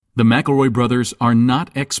The McElroy brothers are not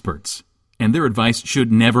experts, and their advice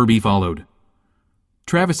should never be followed.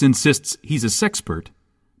 Travis insists he's a sexpert,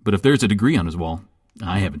 but if there's a degree on his wall,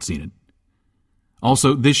 I haven't seen it.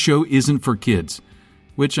 Also, this show isn't for kids,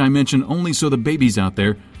 which I mention only so the babies out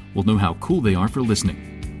there will know how cool they are for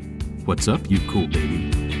listening. What's up, you cool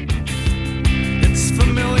baby? It's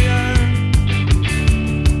familiar,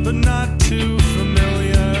 but not too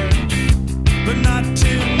familiar, but not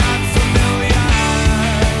too not familiar.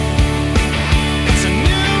 It's a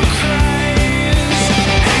new craze.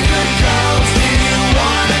 Hey, good girls, do you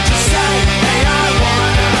wanna just say, hey, I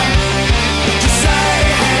wanna? Just say,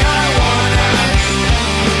 hey, I wanna.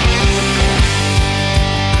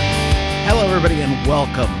 Hello, everybody, and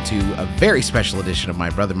welcome to a very special edition of My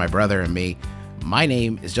Brother, and Me. My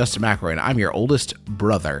name is Justin McElroy, and I'm your oldest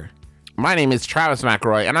brother. My name is Travis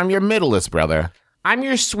McElroy, and I'm your middlest brother. I'm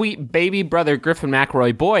your sweet baby brother, Griffin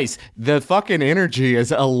McElroy. Boys, the fucking energy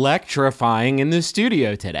is electrifying in the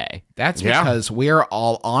studio today. That's because we're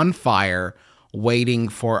all on fire waiting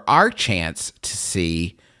for our chance to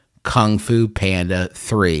see Kung Fu Panda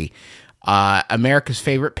 3. America's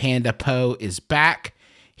favorite panda, Po, is back.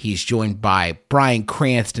 He's joined by Bryan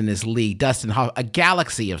Cranston as Lee, Dustin Hoffman, a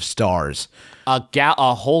galaxy of stars.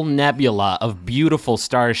 A whole nebula of beautiful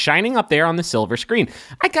stars shining up there on the silver screen.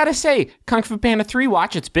 I gotta say, Kung Fu Panda 3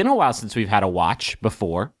 watch, it's been a while since we've had a watch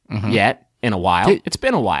before, yet, in a while. It's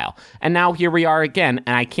been a while. And now here we are again,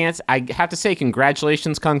 and I have to say,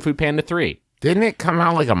 congratulations, Kung Fu Panda 3. Didn't it come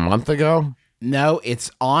out like a month ago? No,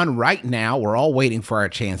 it's on right now. We're all waiting for our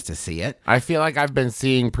chance to see it. I feel like I've been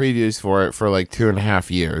seeing previews for it for like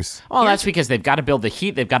 2.5 years. Well, that's because they've got to build the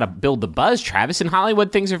heat. They've got to build the buzz, Travis. In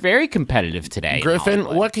Hollywood, things are very competitive today. Griffin,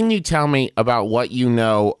 what can you tell me about what you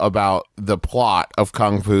know about the plot of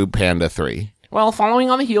Kung Fu Panda 3? Well,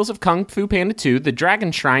 following on the heels of Kung Fu Panda 2, the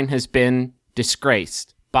Dragon Shrine has been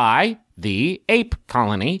disgraced by the ape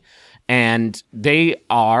colony, and they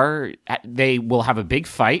will have a big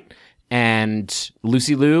fight. And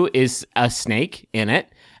Lucy Liu is a snake in it,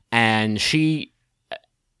 and she...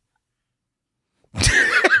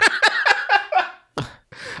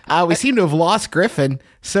 We seem to have lost Griffin.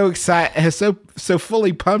 So excited, so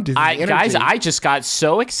fully pumped is his energy. Guys, I just got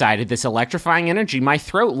so excited. This electrifying energy, my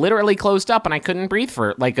throat literally closed up, and I couldn't breathe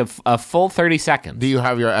for like a full 30 seconds. Do you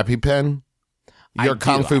have your EpiPen? Your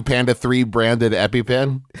Kung Fu Panda 3 branded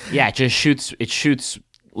EpiPen? Yeah, it shoots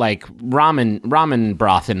like ramen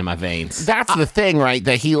broth into my veins. That's the thing, right?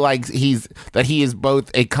 That he is both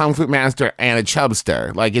a kung fu master and a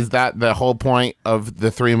chubster. Like, is that the whole point of the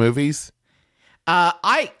 3 movies?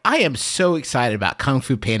 I am so excited about Kung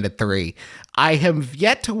Fu Panda 3. I have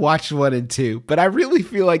yet to watch 1 and 2, but I really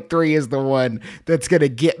feel like 3 is the one that's going to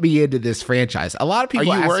get me into this franchise. A lot of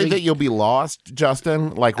people Are you worried that you'll be lost,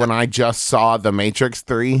 Justin? Like when I just saw The Matrix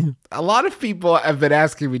 3? A lot of people have been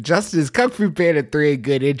asking me, Justin, is Kung Fu Panda 3 a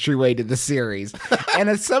good entryway to the series? And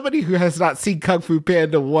as somebody who has not seen Kung Fu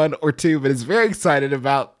Panda 1 or 2, but is very excited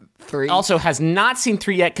about 3. Also has not seen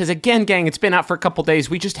 3 yet, because again, gang, it's been out for a couple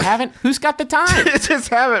days. We just haven't. Who's got the time? Just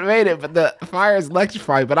haven't made it, but the fire is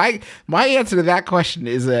electrifying. But my answer to that question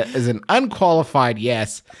is an unqualified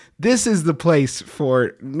yes. This is the place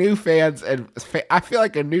for new fans, and I feel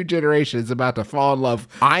like a new generation is about to fall in love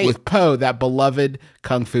with Po, that beloved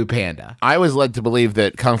Kung Fu Panda. I was led to believe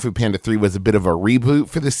that Kung Fu Panda 3 was a bit of a reboot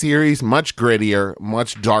for the series, much grittier,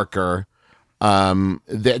 much darker.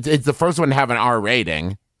 It's the first one to have an R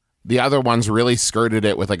rating. The other ones really skirted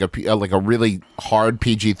it with like a really hard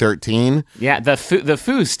PG-13. Yeah, the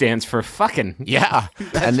foo stands for fucking. Yeah,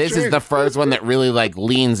 and this is the first one that really like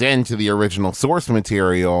leans into the original source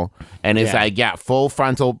material and is full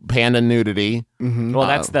frontal panda nudity. Mm-hmm. Well,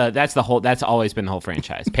 that's always been the whole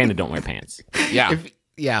franchise. Panda don't wear pants.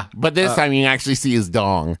 Yeah, but this time you actually see his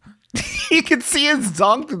dong. You can see his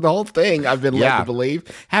dong through the whole thing. I've been led to believe.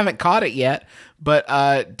 Haven't caught it yet. But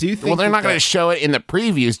do you think... Well, they're not going to show it in the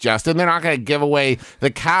previews, Justin. They're not going to give away the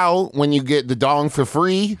cow when you get the dong for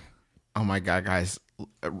free. Oh, my God, guys.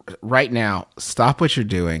 Right now, stop what you're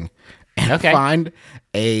doing and find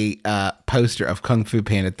a poster of Kung Fu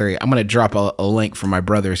Panda 3. I'm going to drop a link for my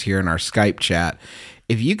brothers here in our Skype chat.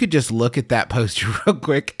 If you could just look at that poster real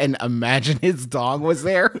quick and imagine his dong was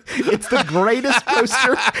there. It's the greatest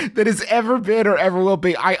poster that has ever been or ever will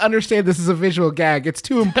be. I understand this is a visual gag. It's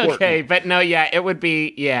too important. Okay, but no, it would be,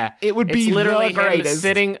 It would be literally him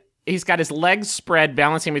sitting He's got his legs spread,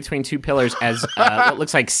 balancing between two pillars as what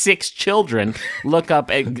looks like 6 children look up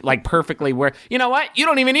at, like perfectly where. You know what? You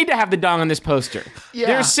don't even need to have the dong on this poster. Yeah,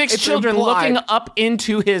 There's 6 it's children implied. looking up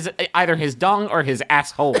into either his dong or his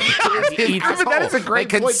asshole. As he eats. That is a great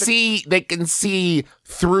They can point. see. They can see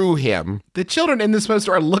through him. The children in this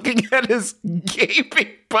poster are looking at his gaping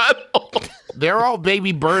butthole. They're all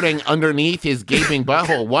baby birding underneath his gaping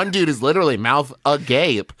butthole. One dude is literally mouth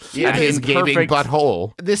agape at his in gaping perfect-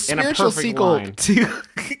 butthole. This In a spiritual perfect sequel line. to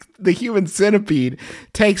The Human Centipede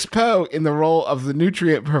takes Poe in the role of the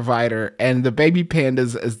nutrient provider and the baby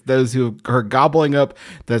pandas as those who are gobbling up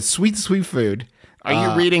the sweet, sweet food. Are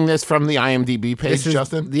you reading this from the IMDb page, This is,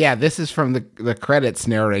 Justin? Yeah, this is from the credits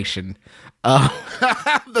narration.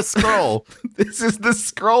 The scroll. This is the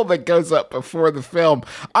scroll that goes up before the film.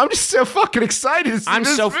 I'm just so fucking excited to see I'm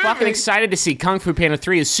this so movie. fucking excited to see Kung Fu Panda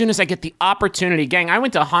 3 as soon as I get the opportunity. Gang, I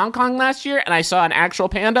went to Hong Kong last year and I saw an actual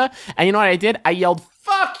panda. And you know what I did? I yelled,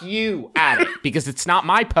 fuck you at it because it's not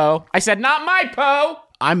my Poe. I said, not my Poe.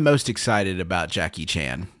 I'm most excited about Jackie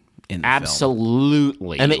Chan in the film.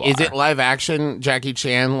 Absolutely. And you is are. it live action Jackie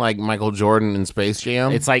Chan like Michael Jordan in Space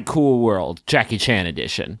Jam? It's like Cool World, Jackie Chan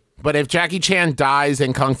edition. But if Jackie Chan dies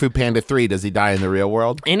in Kung Fu Panda 3, does he die in the real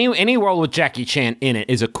world? Any world with Jackie Chan in it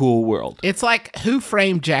is a cool world. It's like Who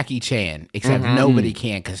Framed Jackie Chan, except nobody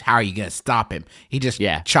can, because how are you going to stop him? He just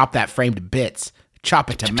chop that frame to bits,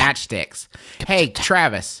 chop it to matchsticks. Hey,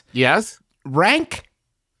 Travis, Yes? rank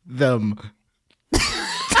them.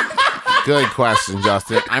 Good question,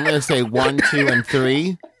 Justin. I'm going to say 1, 2, and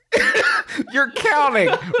 3. You're counting.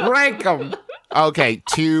 Rank them. Okay,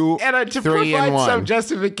 2, And to 3, provide and 1. some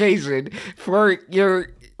justification for your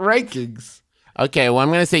rankings. Okay, well, I'm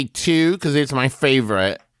going to say 2 because it's my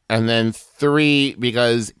favorite, and then 3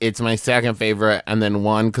 because it's my second favorite, and then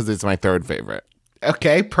 1 because it's my third favorite.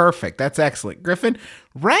 Okay, perfect. That's excellent. Griffin,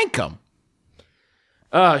 rank them.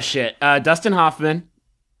 Oh, shit. Dustin Hoffman,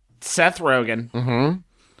 Seth Rogen,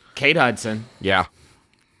 Kate Hudson, Yeah.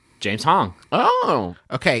 James Hong. Oh,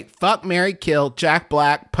 Okay, fuck, marry, kill, Jack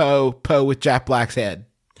Black, Poe with Jack Black's head.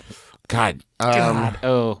 God.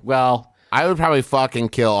 Oh, well, I would probably fucking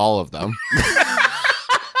kill all of them.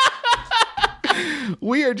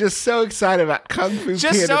 We are just so excited about Kung Fu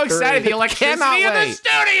just Panda so 3. excited. The electricity Cannot in the wait.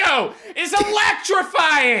 studio is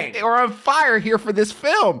electrifying. We're on fire here for this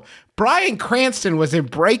film. Bryan Cranston was in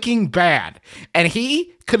Breaking Bad, and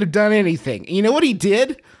he could have done anything. You know what he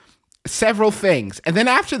did? Several things. And then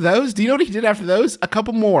after those, do you know what he did after those? A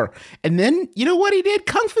couple more. And then, you know what he did?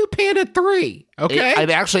 Kung Fu Panda 3. Okay?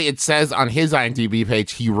 It says on his IMDb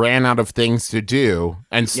page he ran out of things to do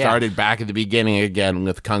and started back at the beginning again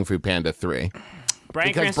with Kung Fu Panda 3. Bryan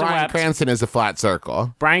Because Cranston Bryan wept. Cranston is a flat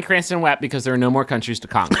circle. Bryan Cranston wept because there are no more countries to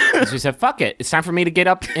conquer. So he said, fuck it. It's time for me to get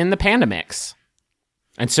up in the panda mix.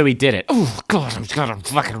 And so he did it. Oh, God, I'm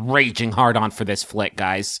fucking raging hard on for this flick,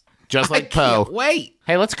 guys. Just like Poe. Wait.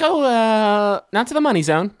 Hey, let's go, not to the money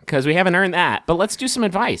zone, because we haven't earned that, but let's do some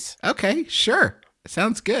advice. Okay, sure.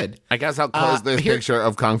 Sounds good. I guess I'll close this here- picture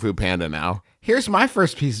of Kung Fu Panda now. Here's my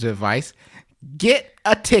first piece of advice. Get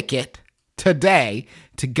a ticket today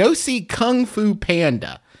to go see Kung Fu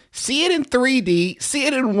Panda. See it in 3D, see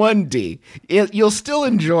it in 1D. You'll still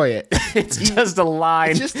enjoy it. It's just a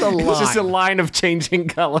line. It's just a It's just a line. line of changing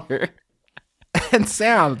color. And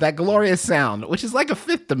sound, that glorious sound, which is like a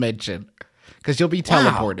fifth dimension, because you'll be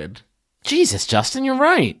teleported. Jesus, Justin, you're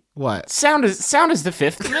right. What? Sound is the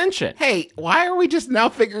fifth dimension. Hey, why are we just now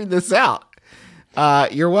figuring this out?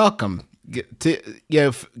 You're welcome.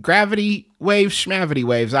 Gravity waves, schmavity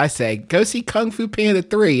waves, I say. Go see Kung Fu Panda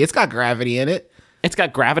 3. It's got gravity in it. It's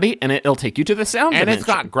got gravity, and it'll take you to the sound And dimension. it's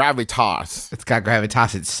got gravitas. It's got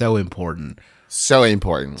gravitas. It's so important. So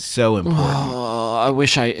important. So important. Oh, I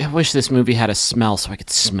wish this movie had a smell so I could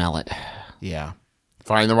smell it. Yeah.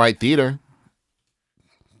 Find the right theater.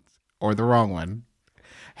 Or the wrong one.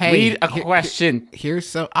 Hey, Read a question. Here's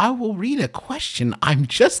some. I will read a question. I'm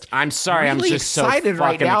sorry, I'm really just so excited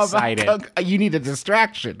right fucking now excited. about you need a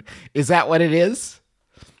distraction. Is that what it is?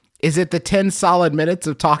 Is it the 10 solid minutes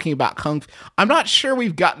of talking about Kung Fu? I'm not sure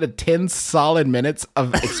we've gotten to 10 solid minutes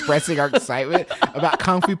of expressing our excitement about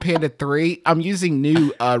Kung Fu Panda 3. I'm using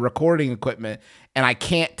new recording equipment, and I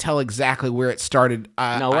can't tell exactly where it started.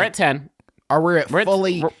 No, we're at 10. Or we're at We're at-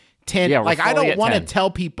 fully we're- 10. yeah, we're Like, I fully don't at want to 10.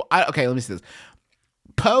 tell people. Okay, let me say this.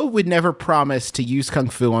 Poe would never promise to use Kung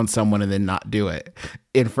Fu on someone and then not do it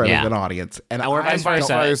in front Yeah. of an audience. And Or I, vice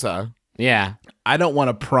versa. Versa. Yeah. I don't want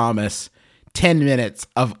to promise 10 minutes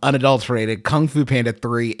of unadulterated Kung Fu Panda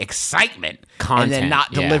 3 excitement and Content, then not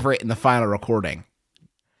yeah. deliver it in the final recording.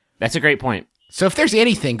 That's a great point. So if there's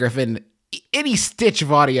anything, Griffin, any stitch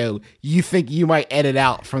of audio you think you might edit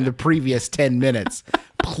out from the previous 10 minutes,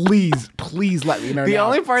 please let me know. The now.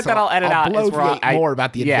 only part that I'll edit out is where more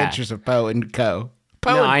about the adventures of Poe and Co.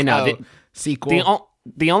 Poe and know. Co. sequel.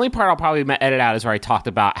 The only part I'll probably edit out is where I talked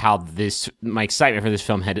about how my excitement for this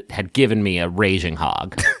film had given me a raging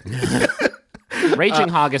hog. Raging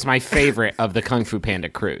Hog is my favorite of the Kung Fu Panda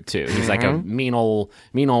crew too. He's like a mean old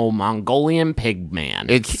Mongolian pig man.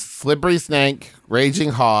 It's Slippery Snake, Raging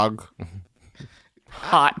Hog,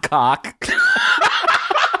 Hot cock,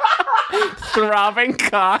 throbbing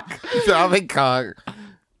cock,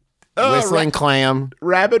 Whistling Clam,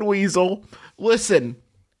 Rabid Weasel. Listen.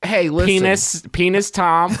 penis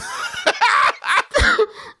Tom.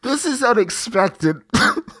 This is unexpected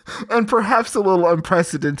and perhaps a little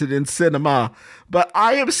unprecedented in cinema, but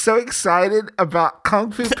I am so excited about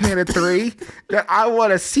Kung Fu Panda 3 that I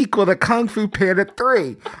want a sequel to Kung Fu Panda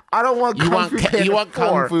 3. I don't want Kung Fu Panda 4. You want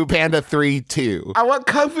Kung Fu Panda 3 too. I want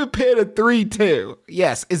Kung Fu Panda 3 too.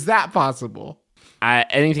 Yes, is that possible?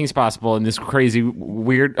 Anything's possible in this crazy,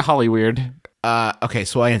 weird, Hollywood. Okay,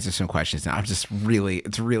 so I answer some questions now. It's really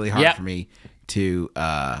hard for me to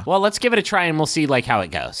Well, let's give it a try and we'll see like how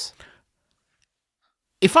it goes.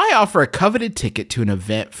 If I offer a coveted ticket to an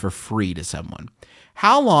event for free to someone,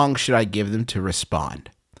 how long should I give them to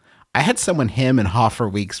respond? I had someone hem and haw for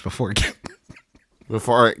weeks before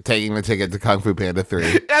taking the ticket to Kung Fu Panda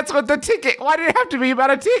 3. That's what the ticket. Why did it have to be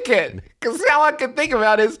about a ticket? Because all I can think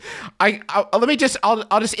about is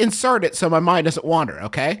I'll just insert it so my mind doesn't wander.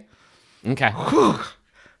 Okay. Okay.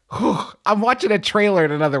 I'm watching a trailer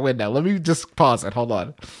in another window. Let me just pause it. Hold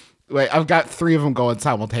on. Wait, I've got 3 of them going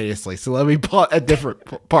simultaneously. So let me pause at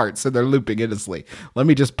different parts, and they're looping endlessly. Let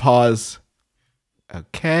me just pause.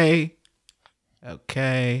 Okay. All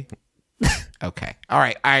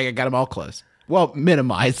right. I got them all closed. Well,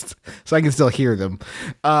 minimized, so I can still hear them.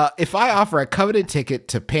 If I offer a coveted ticket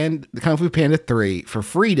to Kung Fu Panda 3 for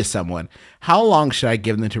free to someone, how long should I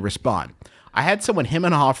give them to respond? I had someone hem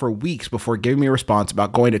and haw for weeks before giving me a response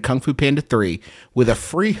about going to Kung Fu Panda 3 with a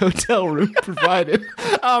free hotel room provided.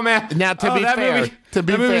 Oh, man. Now, to be fair, that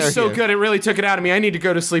movie's so good, it really took it out of me. I need to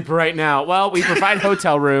go to sleep right now. Well, we provide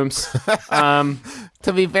hotel rooms.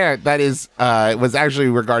 To be fair, that is was actually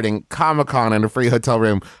regarding Comic-Con and a free hotel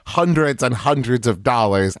room, hundreds and hundreds of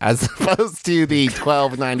dollars, as opposed to the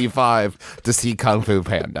 $12.95 to see Kung Fu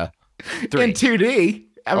Panda 3. In 2D.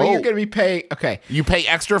 I mean, you're going to be paying... Okay. You pay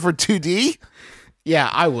extra for 2D? Yeah,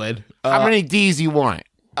 I would. How many Ds you want?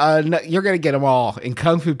 No, you're going to get them all in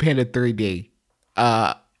Kung Fu Panda 3D.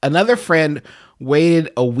 Another friend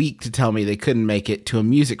waited a week to tell me they couldn't make it to a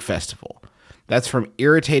music festival. That's from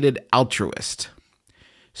Irritated Altruist.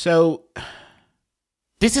 So...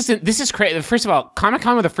 This is crazy. First of all,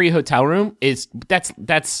 Comic-Con with a free hotel room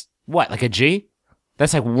that's what, like a G?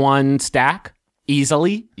 That's like 1 stack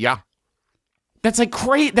easily? Yeah. That's like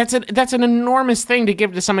great. That's an enormous thing to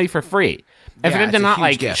give to somebody for free. And for them to not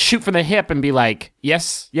like gift. Shoot from the hip and be like,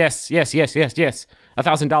 yes,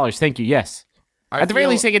 $1,000, thank you, yes. At the very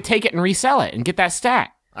least, they could take it and resell it and get that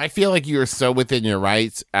stack. I feel like you are so within your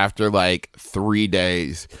rights after like 3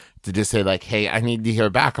 days to just say like, hey, I need to hear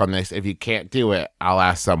back on this. If you can't do it, I'll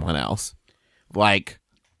ask someone else. Like,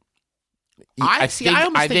 I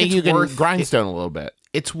think you can grindstone a little bit.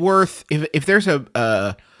 It's worth if there's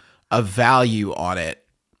a value on it.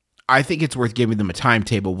 I think it's worth giving them a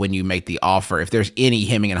timetable when you make the offer. If there's any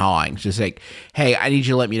hemming and hawing, it's just like, hey, I need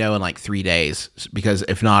you to let me know in like 3 days, because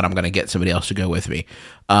if not, I'm going to get somebody else to go with me.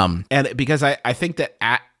 And because I think that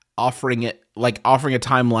offering a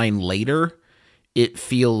timeline later, it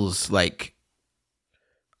feels like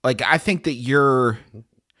I think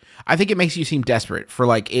it makes you seem desperate for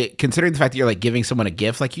like it, considering the fact that you're like giving someone a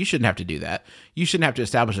gift. Like, you shouldn't have to do that. You shouldn't have to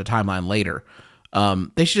establish a timeline later.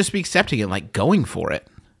 They should just be accepting it, like going for it.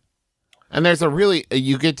 And there's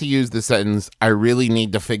you get to use the sentence, I really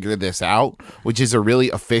need to figure this out, which is a really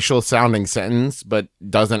official sounding sentence, but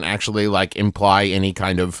doesn't actually like imply any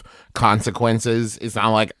kind of consequences. It's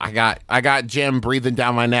not like I got Jim breathing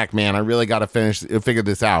down my neck, man. I really got to figure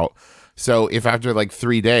this out. So if after like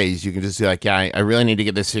 3 days, you can just be like, yeah, I really need to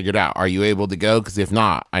get this figured out. Are you able to go? Because if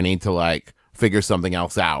not, I need to like figure something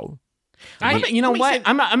else out. You know what?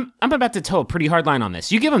 I'm about to toe a pretty hard line on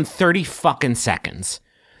this. You give them 30 fucking seconds.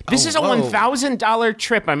 This is a $1,000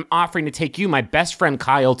 trip I'm offering to take you, my best friend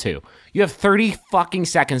Kyle, to. You have 30 fucking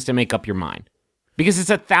seconds to make up your mind, because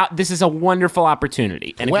this is a wonderful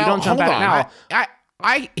opportunity. And if you don't jump at it now,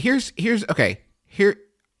 here's okay.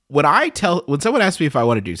 When someone asks me if I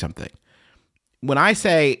want to do something, when I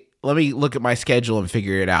say let me look at my schedule and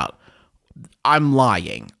figure it out, I'm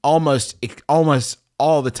lying almost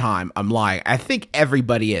all the time I'm lying. I think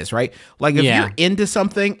everybody is, right? Like if Yeah. you're into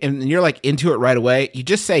something and you're like into it right away, you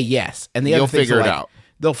just say yes. And the You'll other things figure are it like, out.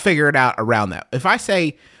 they'll figure it out around that. If I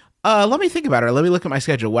say, let me think about it, or let me look at my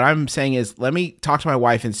schedule, what I'm saying is, let me talk to my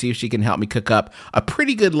wife and see if she can help me cook up a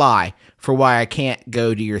pretty good lie for why I can't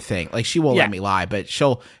go to your thing. Like she won't Yeah. let me lie, but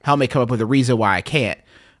she'll help me come up with a reason why I can't.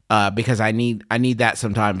 Because I need that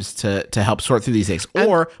sometimes to help sort through these things.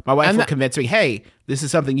 Or my wife will convince me, hey, this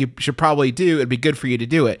is something you should probably do. It'd be good for you to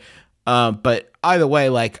do it. But either way,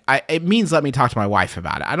 like it means let me talk to my wife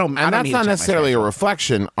about it. I don't And that's need to not check my necessarily a schedule.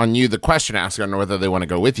 reflection on you, the question asker, on whether they want to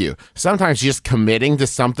go with you. Sometimes just committing to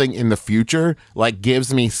something in the future, like,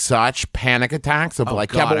 gives me such panic attacks of yeah,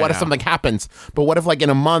 God, but what I if know. something happens? But what if, like, in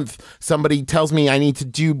a month, somebody tells me I need to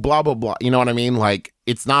do blah, blah, blah? You know what I mean? Like,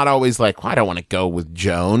 it's not always like, well, I don't want to go with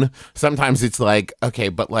Joan. Sometimes it's like, okay,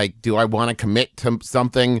 but, like, do I want to commit to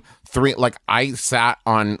something? Like, I sat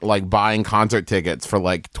on, like, buying concert tickets for,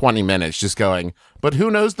 like, 20 minutes just going, but who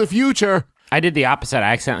knows the future? I did the opposite.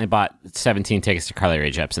 I accidentally bought 17 tickets to Carly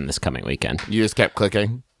Rae Jepsen this coming weekend. You just kept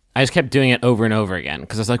clicking. I just kept doing it over and over again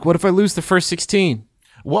because I was like, what if I lose the first 16?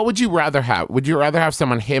 What would you rather have? Would you rather have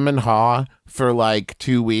someone him and haw for like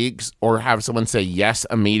 2 weeks, or have someone say yes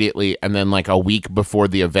immediately and then like a week before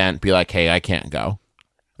the event be like, hey, I can't go?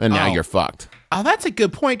 And now you're fucked. Oh, that's a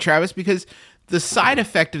good point, Travis, because the side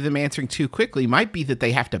effect of them answering too quickly might be that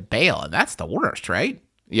they have to bail, and that's the worst, right?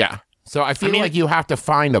 Yeah. So I feel like you have to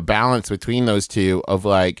find a balance between those two of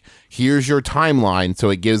like, here's your timeline so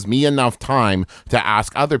it gives me enough time to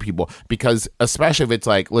ask other people, because especially if it's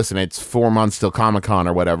like, listen, it's 4 months till Comic-Con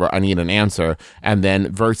or whatever, I need an answer. And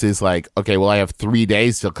then versus like, okay, well, I have 3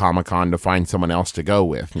 days till Comic-Con to find someone else to go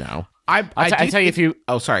with now. I tell you if you...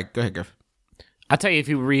 Oh, sorry. Go ahead, Griff. I'll tell you, if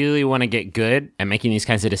you really want to get good at making these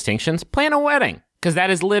kinds of distinctions, plan a wedding. Because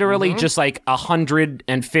that is literally just like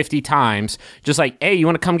 150 times. Just like, hey, you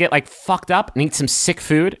want to come get like fucked up and eat some sick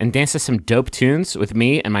food and dance to some dope tunes with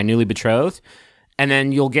me and my newly betrothed? And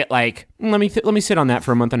then you'll get like, let me sit on that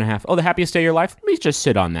for a month and a half. Oh, the happiest day of your life? Let me just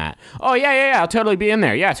sit on that. Oh, yeah, I'll totally be in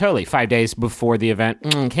there. Yeah, totally. 5 days before the event.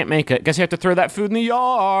 Can't make it. Guess you have to throw that food in the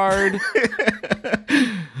yard.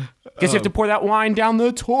 Guess you have to pour that wine down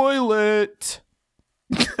the toilet.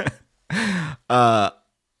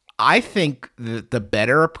 I think the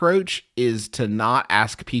better approach is to not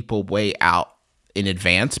ask people way out in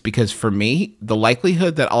advance, because for me, the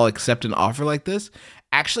likelihood that I'll accept an offer like this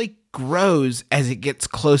actually grows as it gets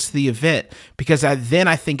close to the event, because then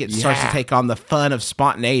I think it starts to take on the fun of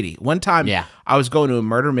spontaneity. One time, I was going to a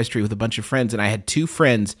murder mystery with a bunch of friends, and I had two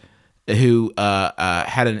friends who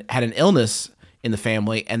had an illness in the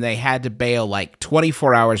family, and they had to bail like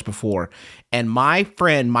 24 hours before. And my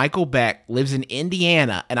friend Michael Beck lives in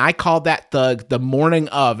Indiana, and I called that thug the morning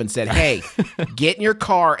of and said, hey, get in your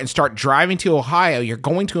car and start driving to Ohio. You're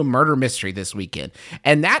going to a murder mystery this weekend.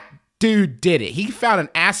 And that dude did it. He found an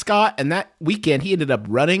ascot, and that weekend he ended up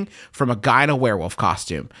running from a guy in a werewolf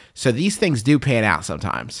costume. So these things do pan out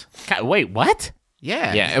sometimes. God, wait, what?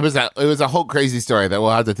 Yeah. Yeah, it was a whole crazy story that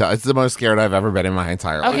we'll have to tell. It's the most scared I've ever been in my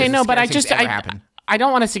entire life. Okay, no, but happen. I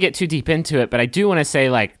don't want us to get too deep into it, but I do want to say,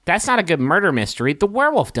 like, that's not a good murder mystery. The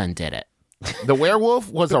werewolf done did it. The werewolf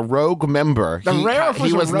was a rogue member. werewolf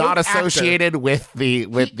was he a was rogue not actor. associated with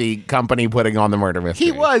the company putting on the murder mystery.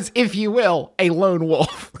 He was, if you will, a lone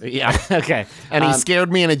wolf. Yeah, okay. And he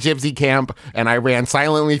scared me in a gypsy camp, and I ran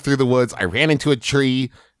silently through the woods. I ran into a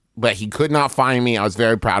tree, but he could not find me. I was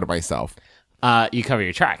very proud of myself. You cover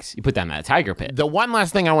your tracks. You put down that tiger pit. The one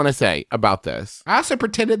last thing I want to say about this. I also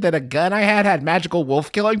pretended that a gun I had magical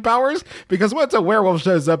wolf killing powers, because once a werewolf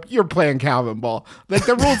shows up, you're playing Calvin Ball. Like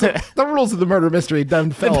the rules of the murder mystery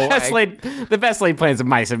done fell away. The best laid plans of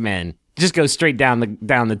mice and men just go straight down the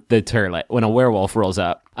turlet when a werewolf rolls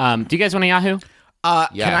up. Do you guys want a Yahoo? Yes.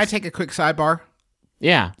 Can I take a quick sidebar?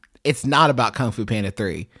 Yeah. It's not about Kung Fu Panda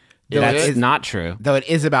 3. That's not true. Though it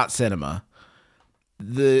is about cinema.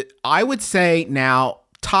 I would say now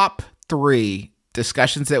top 3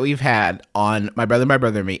 discussions that we've had on My Brother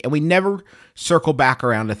and Me, and we never circle back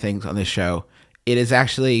around to things on this show. It is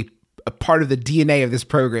actually a part of the DNA of this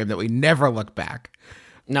program that we never look back.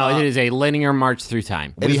 No, it is a linear march through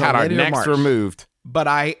time. We had our necks removed. But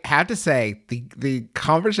I have to say, the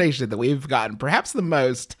conversation that we've gotten perhaps the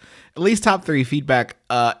most, at least top 3 feedback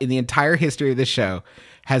in the entire history of this show,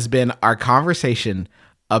 has been our conversation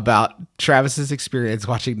about Travis's experience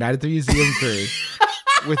watching Night at the Museum 3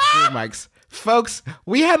 with Drew Mics. Folks,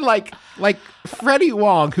 we had like Freddie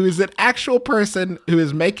Wong, who is an actual person who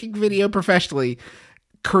is making video professionally,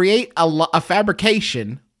 create a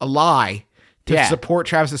fabrication, a lie, to support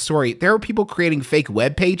Travis's story. There are people creating fake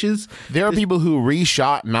web pages. There are people who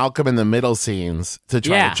reshot Malcolm in the Middle scenes to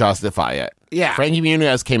try to justify it. Yeah. Frankie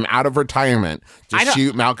Muniz came out of retirement to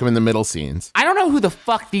shoot Malcolm in the Middle scenes. I don't know who the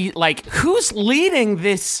fuck who's leading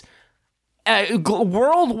this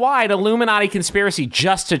worldwide Illuminati conspiracy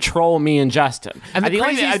just to troll me and Justin. And the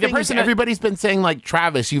craziest thing is everybody's been saying, like,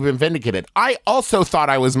 Travis, you've been vindicated. I also thought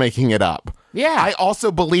I was making it up. Yeah. I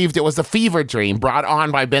also believed it was a fever dream brought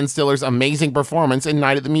on by Ben Stiller's amazing performance in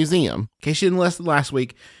Night at the Museum. In case you didn't listen last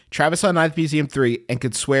week, Travis saw Night at the Museum 3 and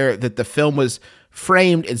could swear that the film was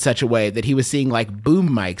framed in such a way that he was seeing like boom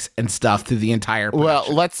mics and stuff through the entire production. Well,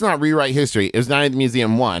 let's not rewrite history. It was Night at the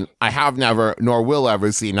Museum 1. I have never, nor will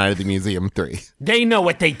ever see Night at the Museum 3. They know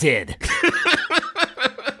what they did.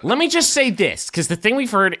 Let me just say this, because the thing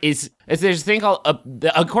we've heard is there's a thing called,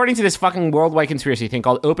 according to this fucking worldwide conspiracy thing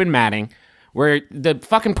called open matting, where the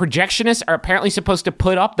fucking projectionists are apparently supposed to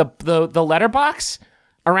put up the letterbox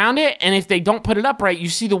around it, and if they don't put it up right, you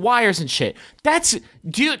see the wires and shit. That's the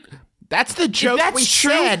joke. That's we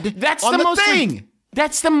true. said. That's on the the most thing.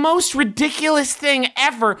 That's the most ridiculous thing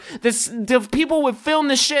ever. The people would film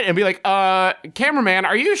this shit and be like, cameraman,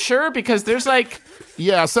 are you sure? Because there's like,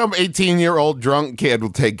 yeah, some 18-year-old drunk kid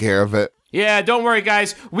will take care of it. yeah, don't worry,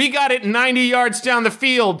 guys. We got it 90 yards down the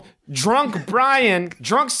field. Drunk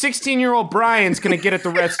 16-year-old Brian's going to get it the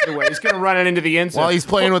rest of the way. He's going to run it into the end zone. While he's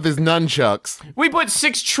playing with his nunchucks. We put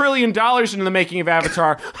 $6 trillion into the making of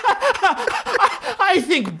Avatar. I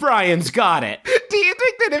think Brian's got it. Do you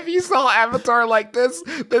think that if you saw Avatar like this,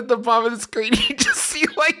 that the bottom of the screen, you just see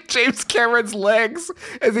like James Cameron's legs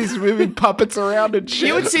as he's moving puppets around and shit?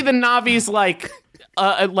 You would see the Navi's like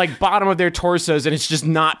bottom of their torsos, and it's just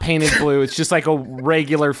not painted blue. It's just like a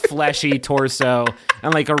regular fleshy torso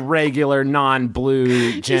and like a regular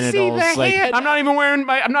non-blue genitals. Like, hand? I'm not even wearing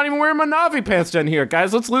my Navi pants down here,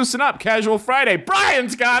 guys. Let's loosen up. Casual Friday.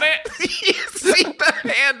 Brian's got it. You see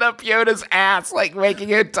the hand up Yoda's ass, like making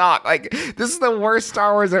it talk. Like, this is the worst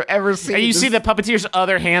Star Wars I've ever seen. And you see the puppeteer's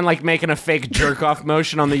other hand like making a fake jerk-off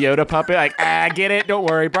motion on the Yoda puppet. Like, get it? Don't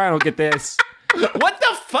worry. Brian will get this. What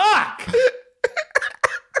the fuck?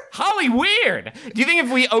 Holly, weird. Do you think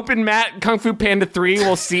if we open Kung Fu Panda 3,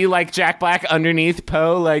 we'll see like Jack Black underneath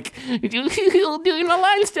Poe, like doing my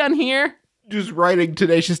lines down here? just writing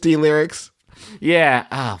Tenacious D lyrics. Yeah.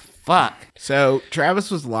 Oh, fuck. So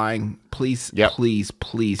Travis was lying. Please, Yep. please,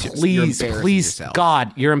 you're embarrassing yourself.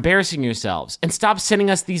 God, you're embarrassing yourselves. And stop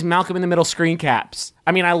sending us these Malcolm in the Middle screen caps.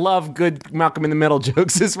 I mean, I love good Malcolm in the Middle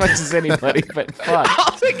jokes as much as anybody, but fuck.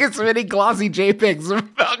 I'll take as many glossy JPEGs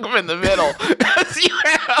of Malcolm in the Middle as you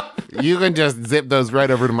have. You can just zip those right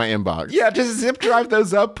over to my inbox. Yeah, just zip drive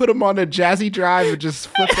those up, put them on a Jazzy drive, and just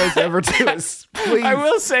flip those over to us, please. I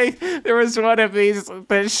will say there was one of these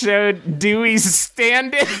that showed Dewey's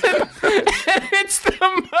stand-in, and it's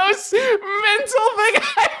the most mental thing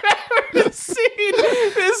I've ever seen.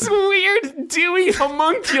 This weird Dewey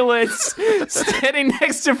homunculus standing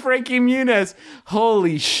next to Frankie Muniz.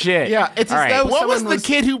 Holy shit! Yeah, it's All as right. though What was someone the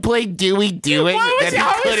kid who played Dewey doing Why was that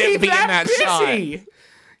how he is he couldn't be in that busy? shot?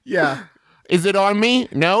 Yeah. Is it on me?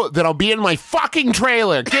 No? Then I'll be in my fucking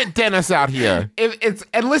trailer. Get Dennis out here.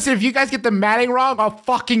 And listen, if you guys get the matting wrong, I'll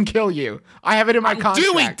fucking kill you. I have it in my contract.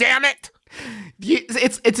 Dewey, damn it!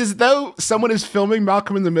 It's as though someone is filming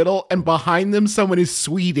Malcolm in the Middle and behind them someone is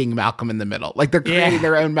sweeting Malcolm in the Middle. Like they're creating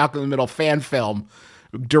their own Malcolm in the Middle fan film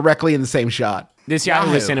directly in the same shot. This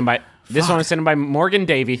Yahoo was sent in by this one was sent in by Morgan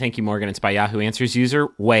Davey. Thank you, Morgan. It's by Yahoo Answers user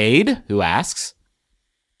Wade, who asks,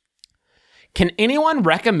 can anyone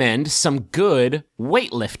recommend some good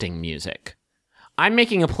weightlifting music? I'm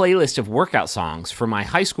making a playlist of workout songs for my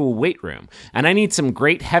high school weight room, and I need some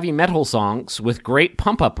great heavy metal songs with great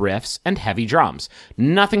pump-up riffs and heavy drums.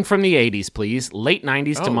 Nothing from the 80s, please. Late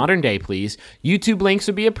 90s to modern day, please. YouTube links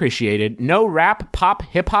would be appreciated. No rap, pop,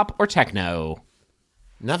 hip-hop, or techno.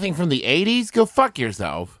 Nothing from the 80s? Go fuck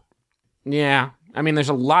yourself. Yeah, I mean, there's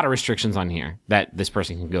a lot of restrictions on here that this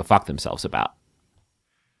person can go fuck themselves about.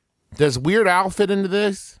 Does Weird Al fit into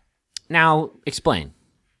this? Now, explain.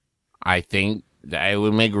 I think that it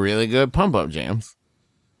would make really good pump-up jams.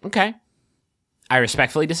 Okay. I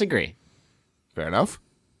respectfully disagree. Fair enough.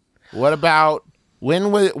 What about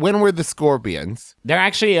when were the Scorpions? They're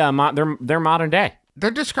actually they're modern day. They're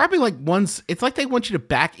describing like it's like they want you to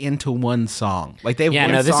back into one song. Like they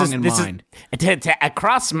have one song in mind.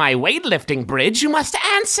 Across my weightlifting bridge, you must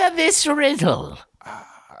answer this riddle.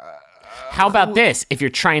 How about this? If you're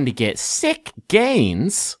trying to get sick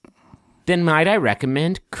gains, then might I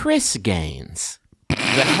recommend Chris Gaines? The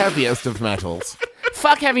heaviest of metals.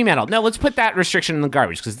 fuck heavy metal. No, let's put that restriction in the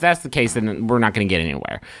garbage, because if that's the case, then we're not going to get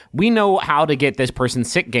anywhere. We know how to get this person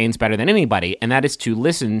sick gains better than anybody, and that is to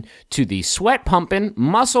listen to the sweat pumping,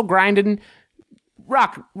 muscle grinding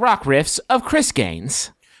rock riffs of Chris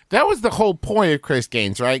Gaines. That was the whole point of Chris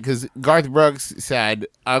Gaines, right? Because Garth Brooks said,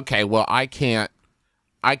 okay, well, I can't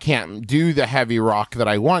do the heavy rock that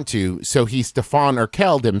I want to, so he Stefan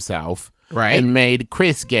Urquelled himself, right, and made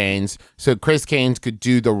Chris Gaines, so Chris Gaines could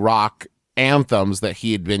do the rock anthems that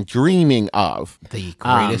he had been dreaming of. The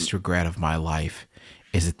greatest regret of my life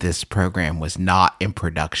is that this program was not in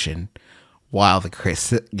production while the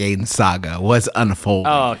Chris Gaines saga was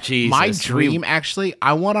unfolding. Oh, Jesus. My dream, actually,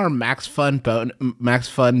 I want our Max Fun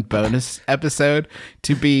bonus episode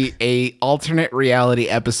to be a alternate reality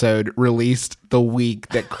episode released the week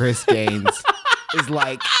that Chris Gaines is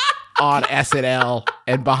like on SNL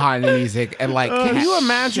and behind the music, and like, can you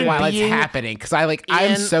imagine while it's being happening? Because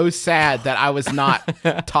I'm so sad that I was not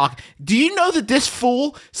talking. Do you know that this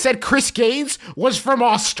fool said Chris Gaines was from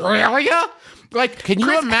Australia? Like, can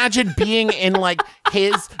you imagine being in like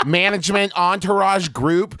his management entourage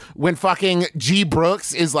group when fucking G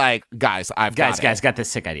Brooks is like, guys, got this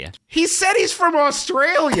sick idea. He said he's from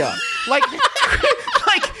Australia. like,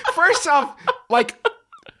 first off, like,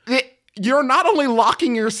 you're not only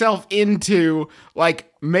locking yourself into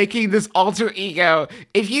like making this alter ego.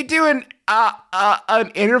 If you do an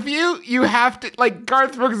interview, you have to, like,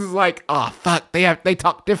 Garth Brooks is like, oh fuck, they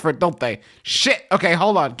talk different, don't they? Shit. Okay,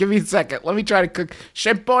 hold on, give me a second. Let me try to cook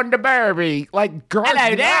shrimp on the Barbie. Like, Garth,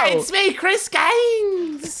 Hello there, no. it's me, Chris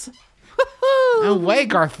Gaines. No way,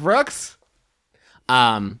 Garth Brooks.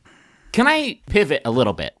 Can I pivot a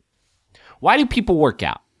little bit? Why do people work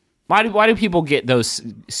out? Why do people get those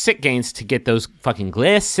sick gains to get those fucking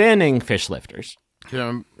glistening fish lifters?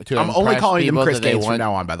 I'm only calling him Chris Gaines from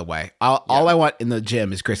now on, by the way. All I want in the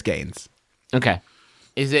gym is Chris Gaines. Okay.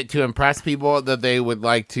 Is it to impress people that they would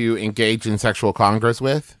like to engage in sexual congress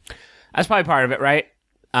with? That's probably part of it, right?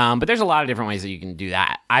 But there's a lot of different ways that you can do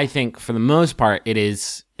that. I think for the most part, it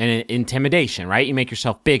is an intimidation, right? You make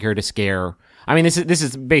yourself bigger to scare. I mean, this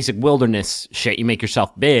is basic wilderness shit. You make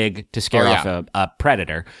yourself big to scare off a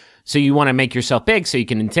predator. So you want to make yourself big so you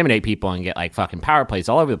can intimidate people and get like fucking power plays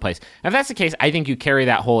all over the place. If that's the case, I think you carry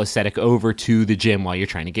that whole aesthetic over to the gym while you're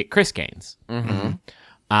trying to get Chris Gaines.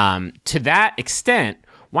 Mm-hmm. To that extent,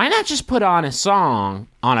 why not just put on a song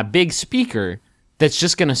on a big speaker that's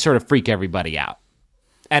just going to sort of freak everybody out?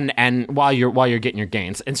 And while you're getting your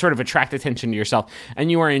gains and sort of attract attention to yourself,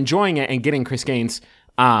 and you are enjoying it and getting Chris Gaines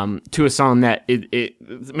to a song that it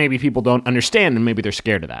maybe people don't understand, and maybe they're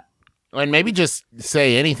scared of that. And maybe just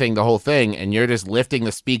say anything, the whole thing, and you're just lifting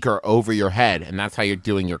the speaker over your head, and that's how you're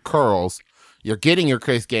doing your curls. You're getting your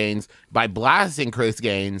Chris Gaines by blasting Chris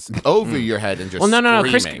Gaines over your head and just no.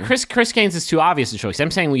 screaming. Chris Gaines is too obvious a choice.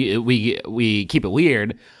 I'm saying we keep it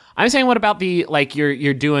weird. I'm saying, what about the, like,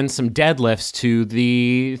 you're doing some deadlifts to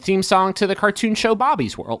the theme song to the cartoon show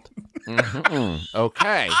Bobby's World.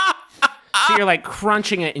 Okay. So you're like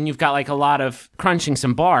crunching it, and you've got like a lot of crunching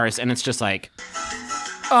some bars, and it's just like,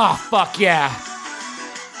 oh, fuck yeah.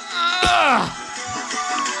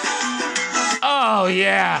 Oh,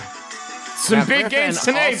 yeah. Some Now, big Griffin gains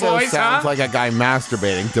today, also boys, sounds huh? like a guy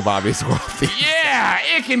masturbating to Bobby's World. Yeah,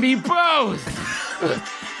 it can be both.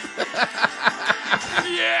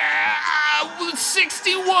 Yeah,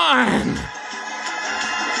 61.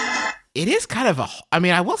 It is kind of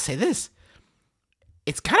I will say this.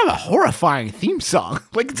 It's kind of a horrifying theme song.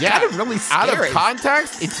 Like, it's kind of really scary. Out of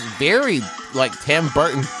context, it's very like Tim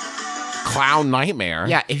Burton clown nightmare.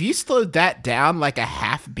 Yeah, if you slowed that down like a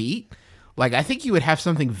half beat, like, I think you would have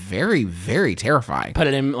something very, very terrifying. Put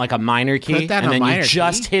it in like a minor key, Put that in and a then minor you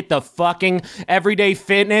just key? hit the fucking everyday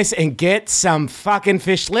fitness and get some fucking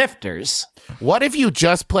fish lifters. What if you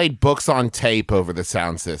just played books on tape over the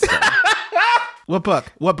sound system? What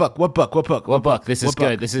book? What book? What book? What book? What book? This is What book?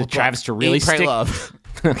 good. This is What Travis to really Eat, Pray, stick. Love.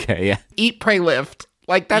 Okay, yeah. Eat, Pray, Lift.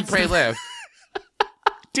 Like, that's Eat, Pray, Live.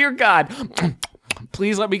 Dear God,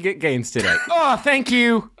 please let me get gains today. Oh, thank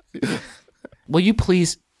you. Will you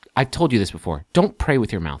please? I've told you this before. Don't pray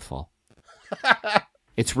with your mouth full.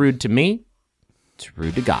 It's rude to me. It's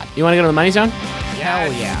rude to God. You want to go to the money zone?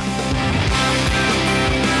 Hell yeah.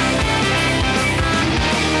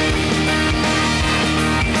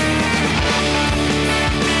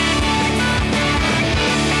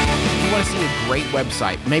 If you want to see a great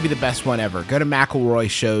website, maybe the best one ever, go to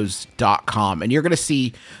McElroyShows.com, and you're going to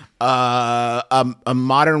see a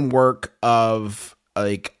modern work of,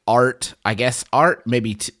 like, art. I guess art.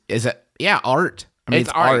 Maybe is it? Yeah, art. I mean, It's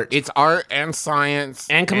art. It's art and science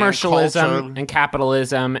And commercialism culture. and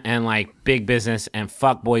capitalism and like big business and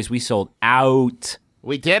fuck boys. We sold out.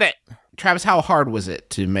 We did it. Travis, how hard was it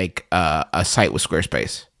to make a site with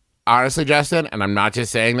Squarespace? Honestly, Justin, and I'm not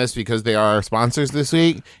just saying this because they are our sponsors this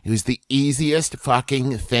week, it was the easiest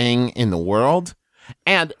fucking thing in the world.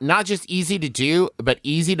 And not just easy to do, but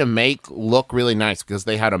easy to make look really nice because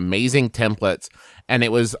they had amazing templates. And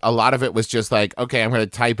it was, a lot of it was just like, okay, I'm going to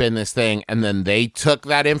type in this thing. And then they took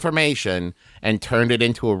that information and turned it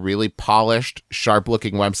into a really polished, sharp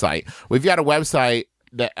looking website. We've got a website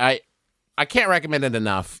that I can't recommend it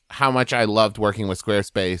enough how much I loved working with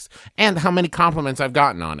Squarespace and how many compliments I've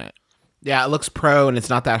gotten on it. Yeah, it looks pro and it's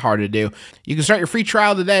not that hard to do. You can start your free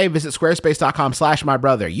trial today. Visit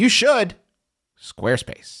squarespace.com/mybrother. You should.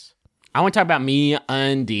 Squarespace. I want to talk about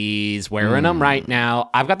MeUndies. Wearing them right now.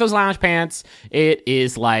 I've got those lounge pants. It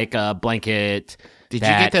is like a blanket. Did you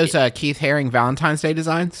get those Keith Haring Valentine's Day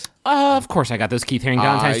designs? Of course I got those Keith Haring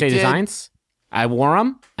Valentine's Day designs. I wore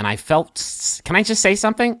them, and I felt... Can I just say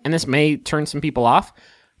something? And this may turn some people off.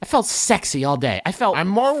 I felt sexy all day. I'm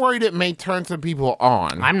more worried it may turn some people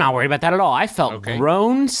on. I'm not worried about that at all. I felt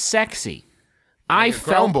grown sexy.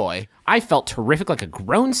 Grown boy. I felt terrific, like a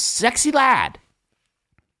grown sexy lad.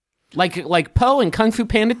 Like Poe in Kung Fu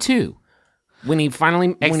Panda 2. When he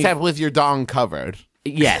finally... Except with your dong covered.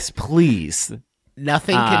 Yes, please.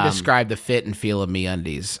 Nothing can describe the fit and feel of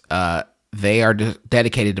MeUndies. They are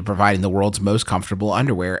dedicated to providing the world's most comfortable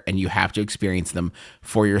underwear, and you have to experience them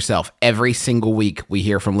for yourself. Every single week, we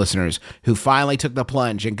hear from listeners who finally took the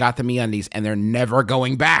plunge and got the MeUndies, and they're never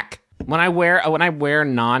going back. When I wear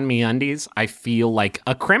non-MeUndies, I feel like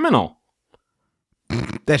a criminal.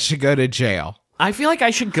 That should go to jail. I feel like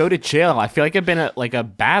I should go to jail. I feel like I've been a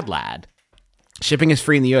bad lad. Shipping is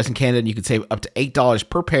free in the U.S. and Canada, and you can save up to $8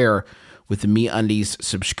 per pair with the MeUndies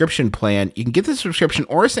subscription plan. You can get the subscription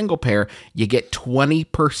or a single pair. You get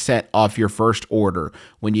 20% off your first order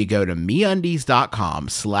when you go to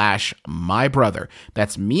MeUndies.com/mybrother.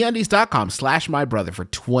 That's MeUndies.com/mybrother for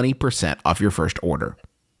 20% off your first order.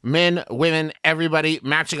 Men, women, everybody,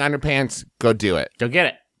 matching underpants, go do it. Go get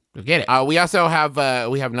it. Go get it. We also have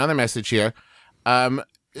another message here. How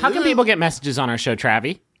can people get messages on our show,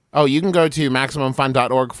 Travi? Oh, you can go to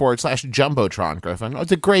MaximumFun.org/Jumbotron, Griffin. Oh,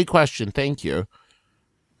 it's a great question. Thank you.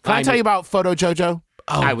 Can I tell you about Photo Jojo?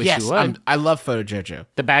 Oh, I wish yes, you would. I love Photo Jojo.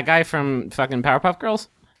 The bad guy from fucking Powerpuff Girls?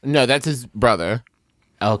 No, that's his brother.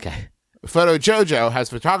 Okay. Photo Jojo has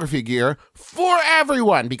photography gear for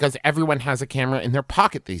everyone because everyone has a camera in their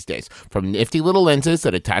pocket these days. From nifty little lenses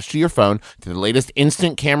that attach to your phone to the latest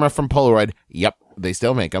instant camera from Polaroid. Yep, they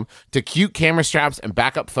still make them. To cute camera straps and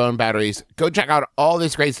backup phone batteries. Go check out all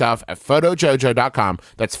this great stuff at photojojo.com.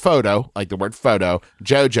 That's photo, like the word photo,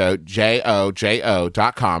 Jojo,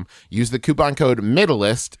 Jojo.com. Use the coupon code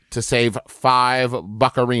MIDDLEIST to save $5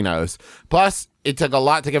 buccarinos. Plus, it took a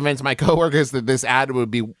lot to convince my coworkers that this ad would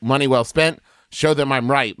be money well spent. Show them I'm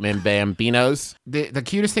right, men bambinos. The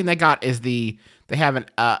cutest thing they got is they have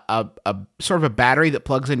a sort of a battery that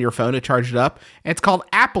plugs into your phone to charge it up. And it's called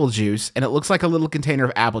Apple Juice, and it looks like a little container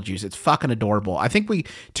of apple juice. It's fucking adorable. I think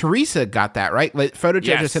Teresa got that, right? Like, Photo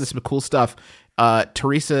Jojo sent us some cool stuff.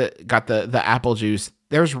 Teresa got the apple juice.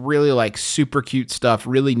 There's really like super cute stuff,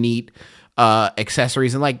 really neat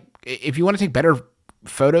accessories, and like if you want to take better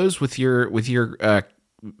photos with your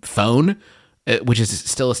phone, which is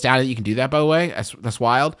still astounding that you can do that, by the way. That's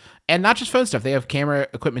wild. And not just phone stuff. They have camera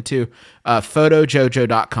equipment too.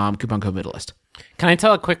 Photojojo.com, coupon code MIDDLEIST. Can I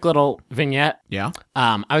tell a quick little vignette? Yeah.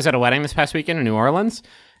 I was at a wedding this past weekend in New Orleans,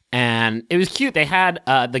 and it was cute. They had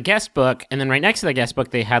the guest book, and then right next to the guest book,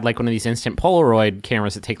 they had like one of these instant Polaroid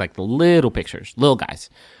cameras that take like the little pictures, little guys.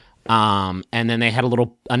 And then they had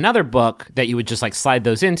another book that you would just like slide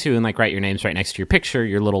those into and like write your names right next to your picture,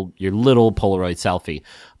 your little Polaroid selfie.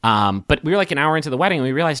 But we were like an hour into the wedding and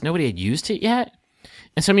we realized nobody had used it yet.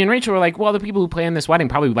 And so me and Rachel were like, well, the people who planned this wedding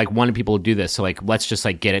probably like wanted people to do this. So like, let's just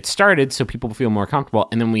like get it started so people feel more comfortable.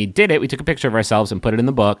 And then we did it. We took a picture of ourselves and put it in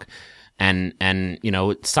the book and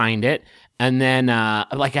signed it. And then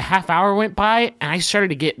like a half hour went by and I started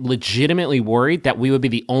to get legitimately worried that we would be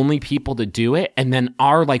the only people to do it. And then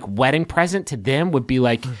our like wedding present to them would be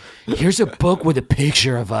like, here's a book with a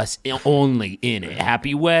picture of us only in it.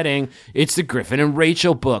 Happy wedding. It's the Griffin and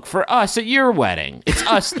Rachel book for us at your wedding. It's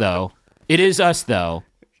us though. It is us though.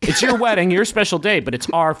 It's your wedding, your special day, but it's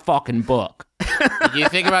our fucking book. Did you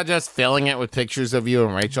think about just filling it with pictures of you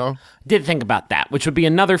and Rachel? Did think about that, which would be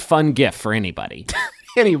another fun gift for anybody.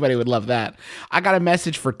 Anybody would love that. I got a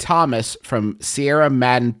message for Thomas from Sierra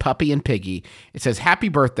Madden Puppy and Piggy. It says, happy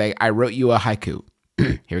birthday. I wrote you a haiku.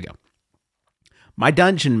 Here we go. My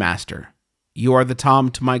dungeon master, you are the Tom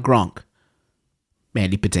to my Gronk.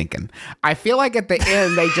 Mandy Patinkin. I feel like at the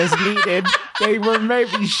end they just needed, they were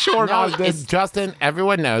maybe short on this. Justin,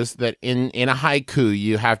 everyone knows that in a haiku,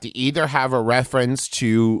 you have to either have a reference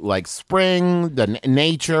to like spring, the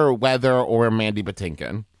nature, weather, or Mandy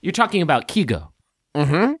Patinkin. You're talking about Kigo.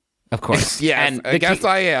 Mm-hmm. Of course. Yes, I guess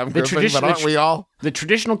I am. But aren't we all? The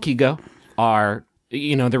traditional Kigo are,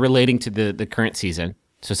 they're relating to the current season.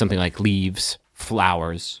 So something like leaves,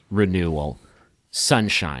 flowers, renewal,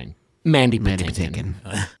 sunshine, Mandy Patinkin.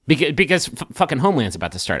 Because fucking Homeland's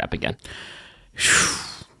about to start up again.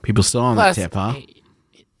 People still on the tip, huh?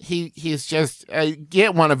 He's just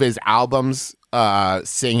get one of his albums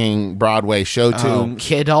singing Broadway show tunes.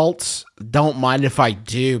 Kidults. Don't mind if I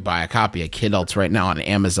do buy a copy of Kidults right now on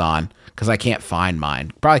Amazon because I can't find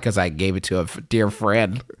mine. Probably because I gave it to a dear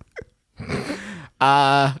friend.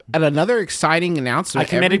 And another exciting announcement.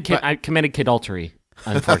 I committed kidultery,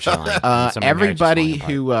 unfortunately. Everybody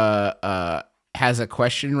who has a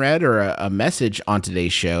question read or a message on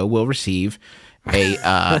today's show will receive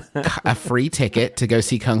a free ticket to go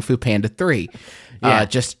see Kung Fu Panda 3.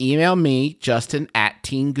 Just email me, Justin at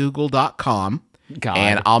teengoogle.com,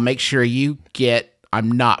 and I'll make sure you get,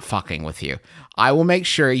 I'm not fucking with you. I will make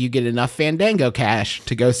sure you get enough Fandango cash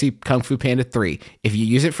to go see Kung Fu Panda 3. If you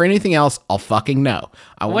use it for anything else, I'll fucking know.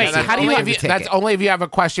 How do you have that's only if you have a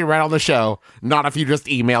question right on the show, not if you just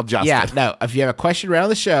email Justin. Yeah, no, if you have a question right on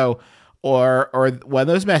the show or one of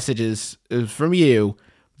those messages is from you,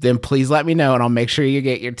 then please let me know and I'll make sure you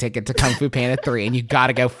get your ticket to Kung Fu Panda 3 and you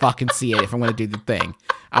gotta go fucking see it if I'm gonna do the thing.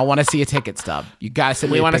 I want to see a ticket stub. You gotta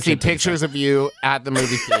send me We want to see pictures of you at the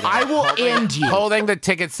movie theater. I will end you. Holding the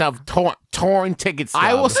ticket stub, torn ticket stub.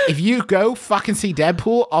 I will, if you go fucking see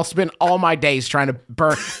Deadpool, I'll spend all my days trying to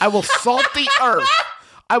burn. I will salt the earth.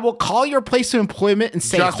 I will call your place of employment and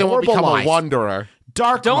say Justin will horrible become lies. a wanderer.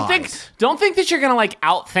 Dark Don't lies. think that you're gonna like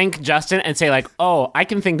outthink Justin and say like, oh, I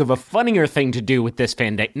can think of a funnier thing to do with this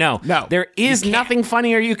Fandango. No, there is nothing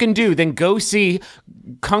funnier you can do than go see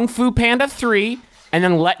Kung Fu Panda 3 and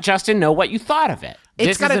then let Justin know what you thought of it.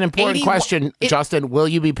 This is an important question, Justin. Will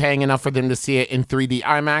you be paying enough for them to see it in 3D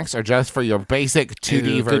IMAX or just for your basic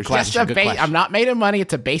 2D version? I'm not made of money.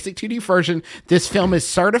 It's a basic 2D version. This film is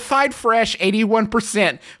certified fresh,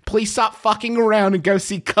 81%. Please stop fucking around and go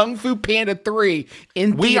see Kung Fu Panda 3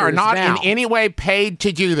 in theaters. We are not now. in any way paid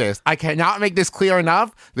to do this. I cannot make this clear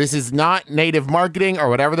enough. This is not native marketing or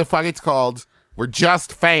whatever the fuck it's called. We're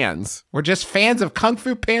just fans. We're just fans of Kung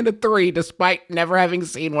Fu Panda 3 despite never having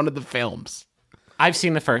seen one of the films. I've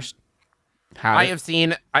seen the first. I have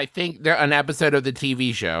seen, I think, an episode of the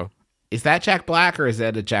TV show. Is that Jack Black or is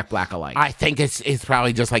that a Jack Black alike? I think it's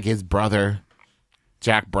probably just like his brother,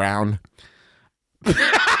 Jack Brown. You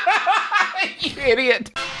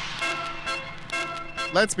idiot.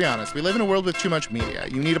 Let's be honest, we live in a world with too much media.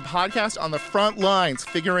 You need a podcast on the front lines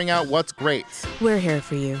figuring out what's great. We're here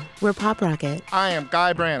for you. We're Pop Rocket. I am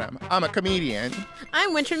Guy Branum. I'm a comedian.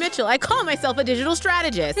 I'm Winter Mitchell. I call myself a digital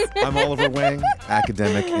strategist. I'm Oliver Wang,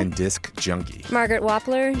 academic and disc junkie. Margaret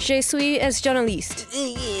Wappler, je suis as journaliste.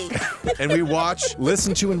 And we watch,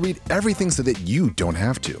 listen to, and read everything so that you don't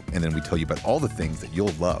have to. And then we tell you about all the things that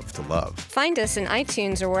you'll love to love. Find us in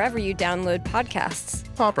iTunes or wherever you download podcasts.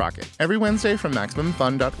 Pop Rocket, every Wednesday from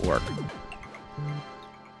MaximumFun.org.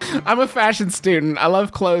 I'm a fashion student. I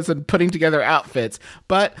love clothes and putting together outfits.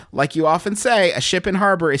 But, like you often say, a ship in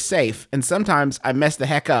harbor is safe. And sometimes I mess the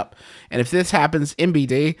heck up. And if this happens,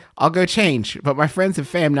 MBD, I'll go change. But my friends and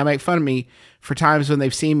fam now make fun of me for times when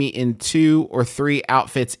they've seen me in 2 or 3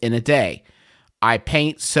 outfits in a day. I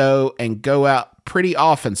paint, sew, and go out pretty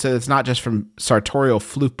often, so it's not just from sartorial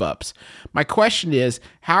floop-ups. My question is,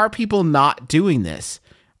 how are people not doing this?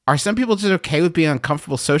 Are some people just okay with being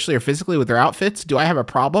uncomfortable socially or physically with their outfits? Do I have a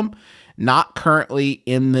problem? Not currently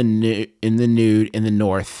in the nude in the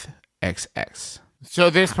North XX. So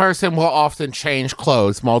this person will often change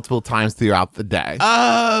clothes multiple times throughout the day.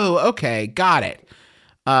 Oh, okay, got it.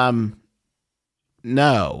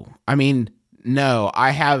 No.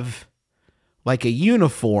 I have like a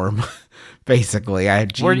uniform, basically. I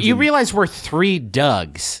have jeans. You realize we're 3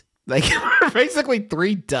 Dougs. Like, we're basically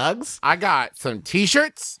 3 Dougs? I got some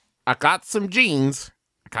t-shirts, I got some jeans,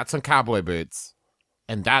 I got some cowboy boots,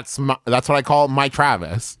 and that's what I call my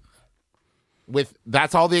Travis.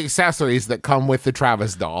 That's all the accessories that come with the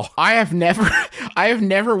Travis doll. I have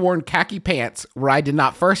never worn khaki pants where I did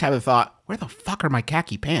not first have a thought, where the fuck are my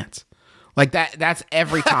khaki pants? Like that's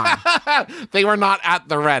every time. They were not at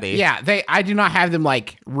the ready. Yeah, I do not have them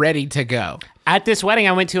like ready to go. At this wedding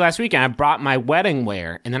I went to last weekend, I brought my wedding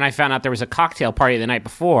wear, and then I found out there was a cocktail party the night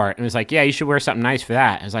before, and it was like, yeah, you should wear something nice for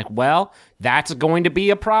that. I was like, well, that's going to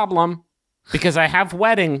be a problem. Because I have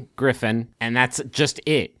wedding Griffin, and that's just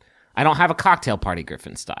it. I don't have a cocktail party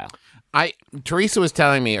Griffin style. Teresa was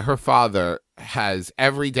telling me her father has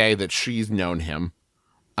every day that she's known him.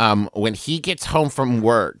 When he gets home from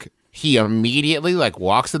work, he immediately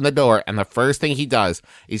walks in the door, and the first thing he does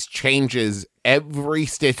is changes every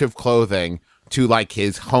stitch of clothing to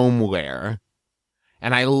his home wear.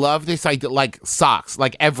 And I love this idea, socks,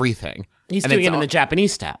 everything. He's doing it in the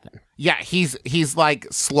Japanese style. Yeah, he's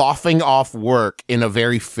sloughing off work in a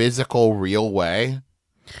very physical, real way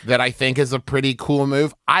that I think is a pretty cool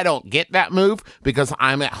move. I don't get that move because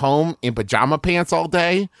I'm at home in pajama pants all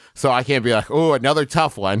day, so I can't be like, oh, another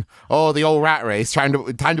tough one. Oh, the old rat race. Time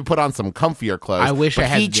to put on some comfier clothes. I wish I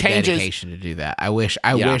had the dedication to do that. I wish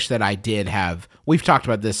that I did have. We've talked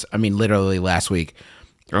about this. I mean, literally last week.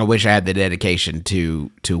 I wish I had the dedication to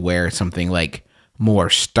wear something more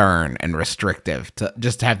stern and restrictive to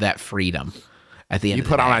just have that freedom. At the end you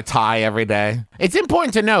put on a tie every day. It's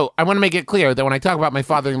important to note, I want to make it clear that when I talk about my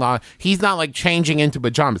father-in-law, he's not changing into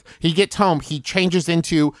pajamas. He gets home, he changes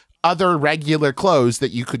into other regular clothes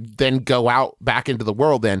that you could then go out back into the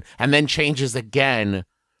world in, and then changes again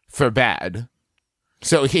for bed.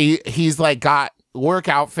 So he's got work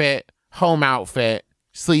outfit, home outfit,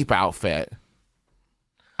 sleep outfit.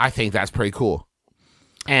 I think that's pretty cool.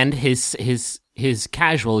 And his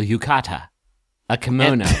casual yukata. A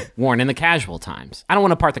kimono worn in the casual times. I don't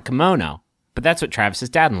want to part the kimono, but that's what Travis's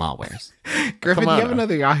dad-in-law wears. Griffin, do you have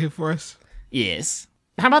another Yahoo for us? Yes.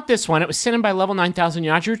 How about this one? It was sent in by Level 9000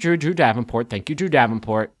 Yahoo Drew Davenport. Thank you, Drew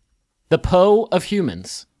Davenport. The Poe of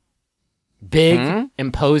humans. Big,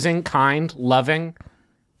 imposing, kind, loving,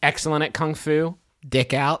 excellent at kung fu.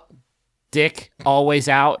 Dick out. Dick, always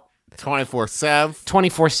out. 24/7.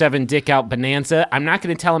 24/7 dick out bonanza. I'm not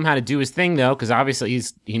going to tell him how to do his thing, though, because obviously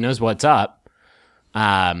he knows what's up.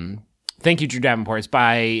 Thank you, Drew Davenport. It's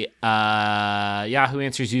by Yahoo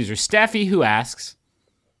Answers user Steffi, who asks,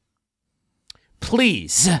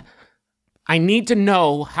 please, I need to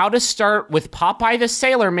know how to start with Popeye the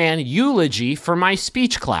Sailor Man eulogy for my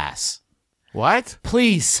speech class. What?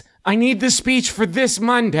 Please, I need the speech for this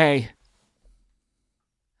Monday.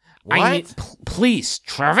 What? Please,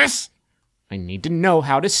 Travis, I need to know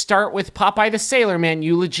how to start with Popeye the Sailor Man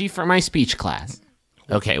eulogy for my speech class.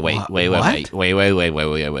 Okay, wait.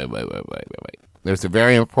 There's a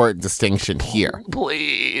very important distinction here.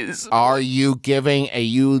 Please. Are you giving a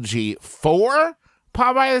eulogy for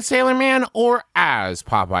Popeye the Sailor Man or as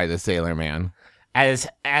Popeye the Sailor Man? As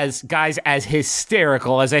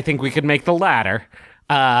hysterical as I think we could make the latter,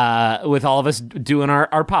 with all of us doing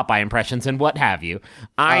our Popeye impressions and what have you.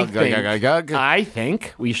 I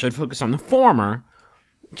think we should focus on the former,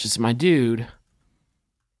 which is my dude.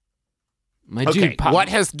 Dude, what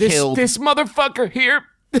has killed this motherfucker here?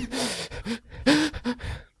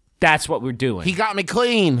 That's what we're doing. He got me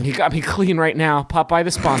clean. He got me clean right now. Popeye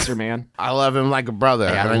the sponsor, man. I love him like a brother,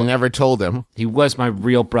 and I never told him. He was my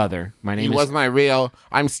real brother.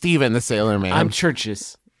 I'm Steven the Sailor Man. I'm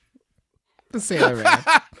Churches. The Sailor Man.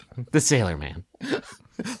 The Sailor Man.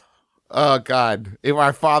 Oh, God. If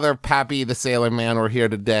our father, Pappy the Sailor Man, were here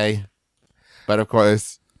today. But, of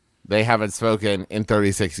course, they haven't spoken in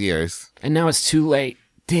 36 years. And now it's too late.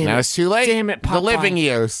 Damn it's too late? Damn it, Popeye. The living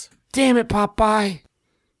years. Damn it, Popeye.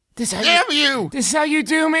 This is how you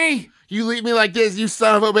do me. You leave me like this, you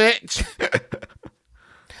son of a bitch.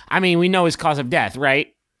 I mean, we know his cause of death,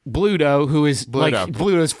 right? Bluto, who is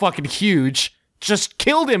Bluto's fucking huge, just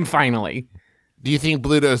killed him finally. Do you think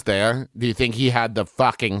Bluto's there? Do you think he had the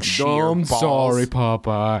fucking sheer balls? Sorry,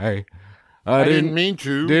 Popeye. I didn't mean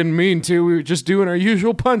to. Didn't mean to. We were just doing our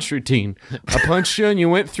usual punch routine. I punched you and you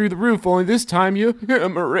went through the roof, only this time you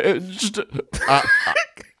hemorrhaged.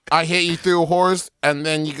 I hit you through a horse, and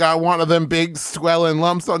then you got one of them big swelling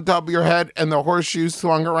lumps on top of your head, and the horseshoe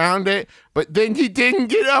swung around it, but then you didn't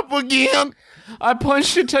get up again. I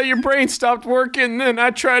punched you till your brain stopped working, then I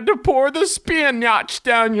tried to pour the spinach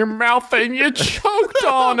down your mouth, and you choked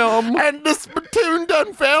on them. And the spittoon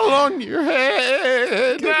done fell on your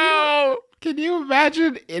head. No. Can you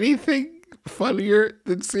imagine anything funnier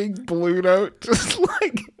than seeing Bluto just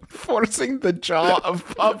forcing the jaw of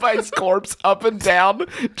Popeye's corpse up and down,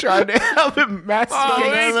 trying to help him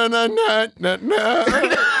masticate? No,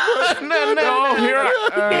 here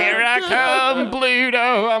I come,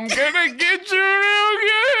 Bluto. I'm gonna get you real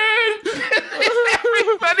good.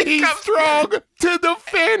 Everybody come strong to the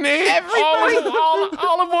finish.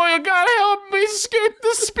 Olive oil gotta help me scoop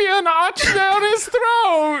the spinach down his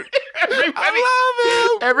throat. I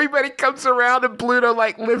love him. Everybody comes around and Bluto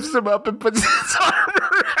lifts him up and puts his arm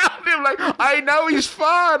around him I'm like, I know he's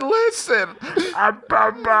fun. Listen, I'm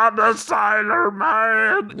the Sailor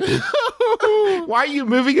Man. Why are you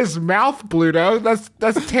moving his mouth, Bluto?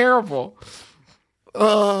 That's terrible.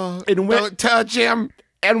 Oh, don't touch him.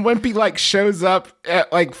 And Wimpy like shows up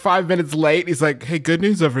at like 5 minutes late. He's like, "Hey, good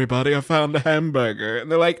news, everybody! I found a hamburger."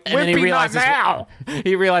 And they're like, And then he "Wimpy, not realizes now!"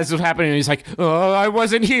 He realizes what's happening, and he's like, "Oh, I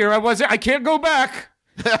wasn't here. I can't go back.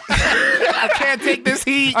 I can't take this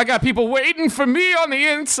heat. I got people waiting for me on the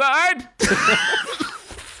inside."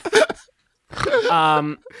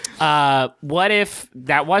 What if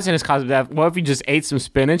that wasn't his cause of death? What if he just ate some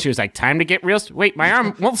spinach? He was like, "Time to get real. Wait, my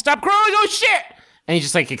arm won't stop growing. Oh shit!" And he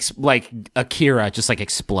just like Akira just like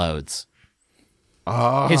explodes.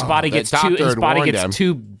 Oh, his body gets him.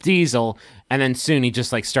 too diesel, and then soon he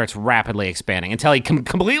just like starts rapidly expanding until he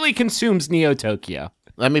completely consumes Neo Tokyo.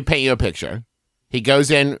 Let me paint you a picture. He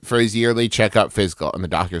goes in for his yearly checkup physical, and the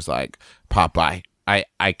doctor's like, "Popeye, I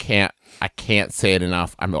can't say it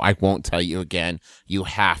enough. I won't tell you again. You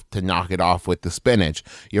have to knock it off with the spinach.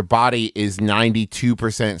 Your body is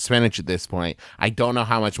 92% spinach at this point. I don't know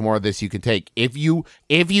how much more of this you could take. If you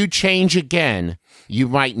change again, you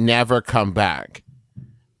might never come back."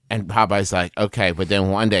 And Popeye's like, "Okay," but then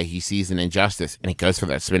one day he sees an injustice and he goes for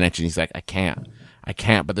that spinach and he's like, I can't.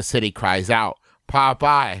 But the city cries out,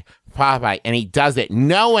 "Popeye, Popeye," and he does it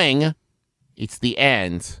knowing it's the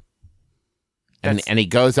end. And he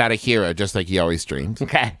goes out a hero just like he always dreamed.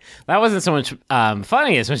 Okay. That wasn't so much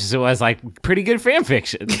funny as much as it was like pretty good fan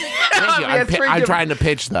fiction. Thank you. I'm trying to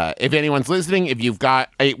pitch that. If anyone's listening, if you've got,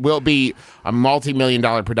 it will be a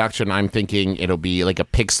multi-million-dollar production. I'm thinking it'll be like a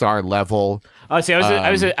Pixar level. Oh, see, I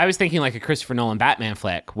was thinking like a Christopher Nolan Batman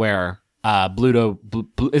flick where Bluto,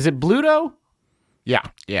 is it Bluto?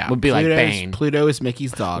 Yeah. Would be like Bane. Pluto is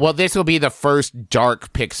Mickey's dog. Well, this will be the first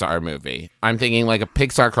dark Pixar movie. I'm thinking like a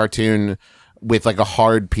Pixar cartoon with like a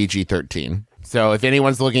hard PG-13. So if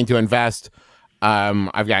anyone's looking to invest,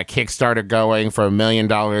 I've got a Kickstarter going for $1 million.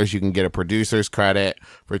 You can get a producer's credit.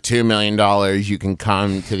 For $2 million, you can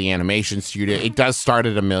come to the animation studio. It does start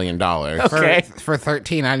at $1 million. Okay. For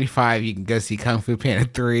 $13.95, you can go see Kung Fu Panda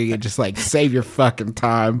 3 and just like save your fucking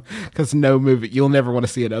time, because you'll never want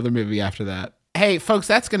to see another movie after that. Hey, folks,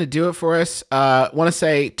 that's going to do it for us. Want to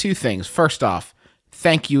say two things. First off,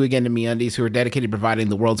 thank you again to MeUndies, who are dedicated to providing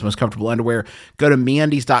the world's most comfortable underwear. Go to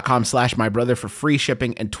MeUndies.com/mybrother for free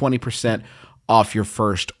shipping and 20% off your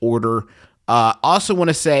first order. Also want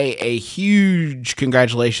to say a huge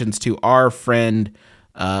congratulations to our friend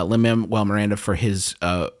Lin-Manuel Miranda for his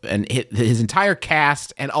entire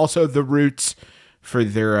cast, and also the Roots for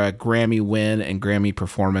their Grammy win and Grammy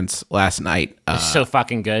performance last night. So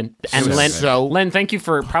fucking good. And Len, thank you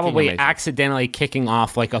for probably accidentally kicking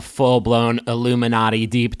off like a full-blown Illuminati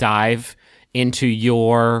deep dive into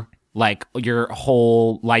your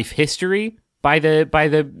whole life history by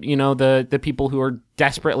the you know the people who are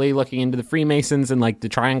desperately looking into the Freemasons and like the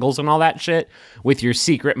triangles and all that shit with your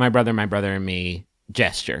secret my brother and me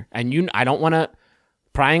gesture. And I don't want to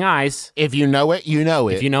prying eyes. If you know it, you know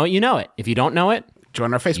it. If you know it, you know it. If you don't know it,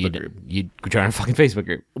 join our Facebook group. You join our fucking Facebook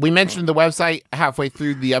group. We mentioned the website halfway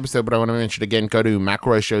through the episode, but I want to mention it again. Go to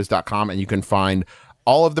McElroysShows.com and you can find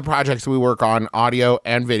all of the projects we work on, audio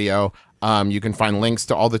and video. You can find links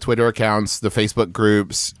to all the Twitter accounts, the Facebook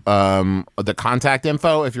groups, the contact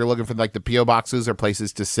info if you're looking for like the P.O. boxes or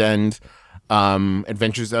places to send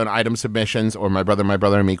Adventure Zone item submissions or my brother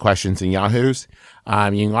and me questions and Yahoos.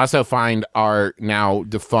 You can also find our now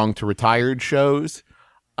defunct retired shows.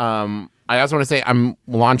 I also want to say I'm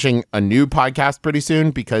launching a new podcast pretty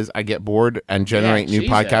soon because I get bored and generate new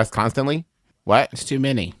podcasts constantly. What? It's too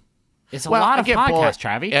many. It's a lot of podcasts,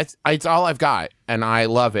 Travis. It's all I've got, and I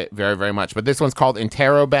love it very, very much. But this one's called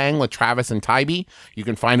Interrobang with Travis and Tybee. You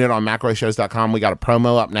can find it on McElroysShows.com. We got a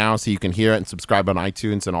promo up now, so you can hear it and subscribe on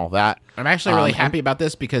iTunes and all that. I'm actually really happy about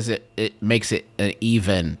this because it makes it an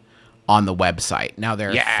even on the website. Now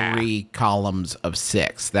there are 3 columns of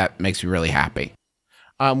 6. That makes me really happy.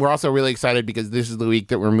 We're also really excited because this is the week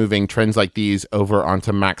that we're moving Trends Like These over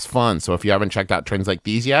onto Max Fun. So if you haven't checked out Trends Like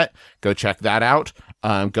These yet, go check that out.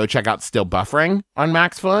 Go check out Still Buffering on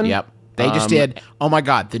Max Fun. Yep. They just did. Oh my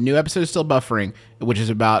God. The new episode is Still Buffering, which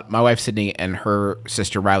is about my wife, Sydney, and her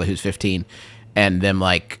sister, Riley, who's 15, and them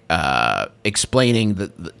like explaining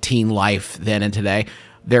the teen life then and today.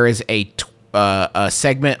 There is a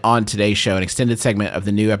segment on today's show, an extended segment of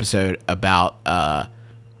the new episode about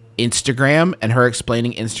Instagram and her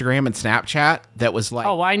explaining Instagram and Snapchat that was like...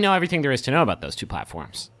 Oh, well, I know everything there is to know about those 2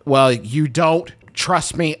 platforms. Well, you don't.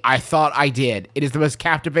 Trust me, I thought I did. It is the most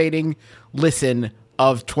captivating listen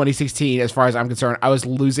of 2016 as far as I'm concerned. I was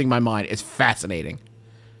losing my mind. It's fascinating.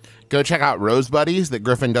 Go check out Rose Buddies that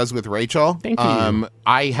Griffin does with Rachel. Thank you.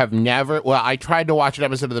 I tried to watch an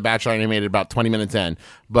episode of The Bachelor and I made it about 20 minutes in,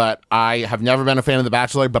 but I have never been a fan of The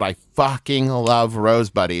Bachelor, but I fucking love Rose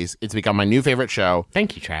Buddies. It's become my new favorite show.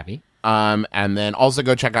 Thank you, Travi. And then also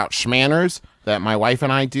go check out Schmanners that my wife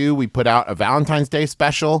and I do. We put out a Valentine's Day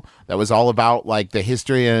special that was all about like the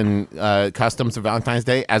history and customs of Valentine's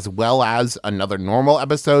Day, as well as another normal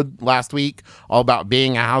episode last week all about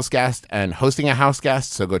being a house guest and hosting a house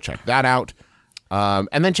guest. So go check that out.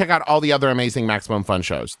 And then check out all the other amazing Maximum Fun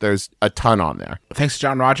shows. There's a ton on there. Thanks to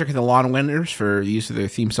John Roderick and the Lawn Winners for the use of their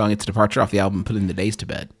theme song "It's a Departure" off the album "Putting the Days to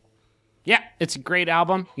Bed." Yeah, it's a great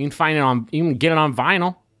album. You can find it on. You can get it on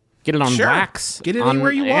vinyl. Get it on wax. Get it on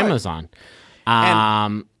anywhere you want.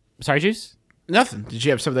 Amazon. Sorry, Juice? Nothing. Did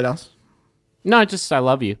you have something else? No, just I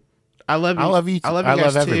love you. I love you. I love you too. I love you I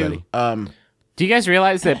guys love too. everybody. Do you guys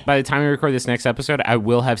realize that by the time we record this next episode, I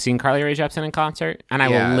will have seen Carly Rae Jepsen in concert, and I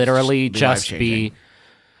will literally just be.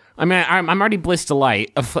 I mean, I'm already bliss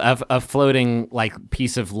delight of a floating like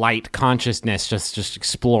piece of light consciousness, just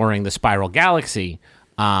exploring the spiral galaxy.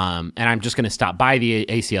 And I'm just going to stop by the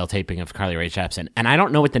ACL taping of Carly Rae Jepsen, and I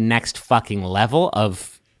don't know what the next fucking level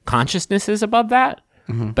of consciousness is above that.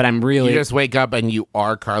 But I'm really. You just wake up and you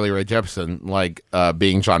are Carly Rae Jepsen, like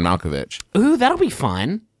being John Malkovich. Ooh, that'll be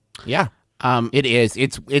fun. Yeah. It is.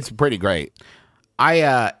 It's pretty great.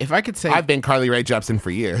 If I could say, I've been Carly Rae Jepsen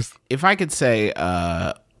for years. If I could say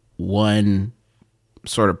one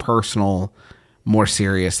sort of personal, more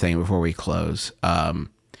serious thing before we close,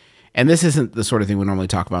 and this isn't the sort of thing we normally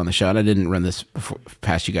talk about on the show, and I didn't run this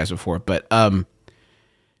past you guys before, but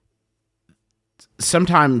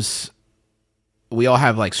sometimes we all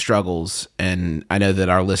have like struggles, and I know that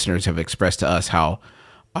our listeners have expressed to us how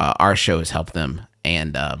our show has helped them,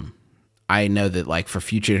 and I know that like for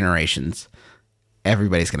future generations,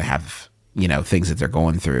 everybody's going to have things that they're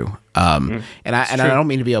going through, and I don't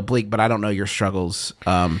mean to be oblique, but I don't know your struggles,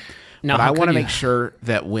 No, but I want to make sure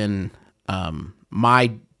that when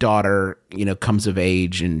my daughter comes of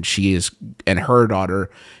age, and her daughter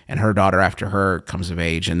after her comes of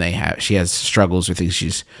age, and she has struggles or things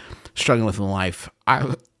she's struggling with in life,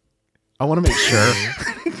 I want to make sure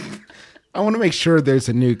I want to make sure there's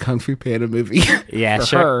a new Kung Fu Panda movie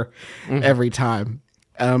for her every time.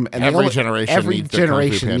 And every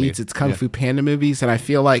generation needs its Kung Fu Panda movies, and I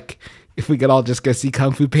feel like if we could all just go see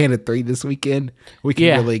Kung Fu Panda 3 this weekend, we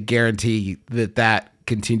can really guarantee that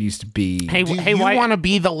continues to be. Hey, Do you want to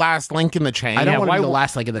be the last link in the chain? I don't want to be the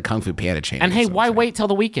last link in the Kung Fu Panda chain. And hey, why wait till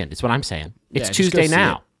the weekend? Is what I'm saying. It's Tuesday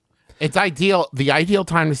now. It's ideal. The ideal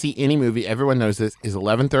time to see any movie, everyone knows this, is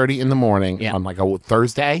 11:30 in the morning on like a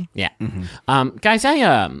Thursday. Yeah. Guys, I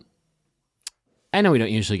know we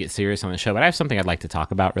don't usually get serious on the show, but I have something I'd like to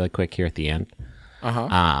talk about really quick here at the end.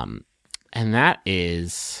 And that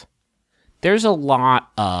is, there's a lot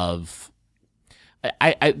of,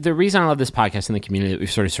 the reason I love this podcast and the community that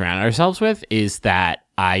we've sort of surrounded ourselves with is that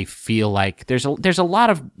I feel like there's a lot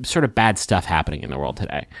of sort of bad stuff happening in the world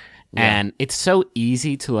today. Yeah. And it's so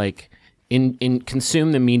easy to like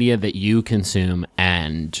consume the media that you consume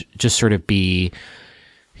and just sort of be,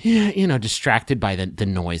 distracted by the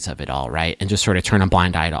noise of it all, right? And just sort of turn a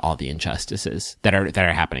blind eye to all the injustices that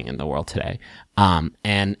are happening in the world today.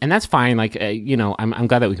 And that's fine. Like, I'm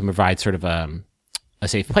glad that we can provide sort of a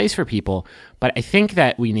safe place for people, but I think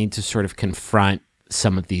that we need to sort of confront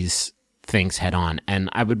some of these things head on. And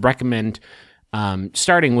I would recommend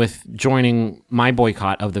starting with joining my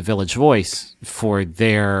boycott of the Village Voice for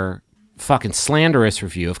their fucking slanderous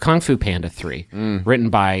review of Kung Fu Panda 3, written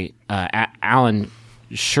by Alan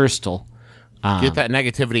Schurstel. Get that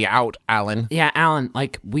negativity out, Alan. Yeah, Alan,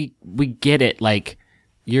 like, we get it. Like,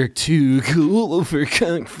 you're too cool for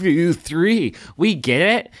Kung Fu 3. We get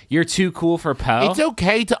it. You're too cool for Poe. It's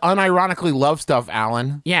okay to unironically love stuff,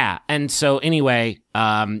 Alan. Yeah, and so anyway,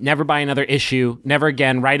 never buy another issue. Never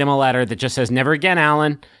again. Write him a letter that just says, "Never again,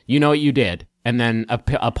 Alan. You know what you did." And then a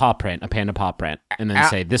paw print, a panda paw print, and then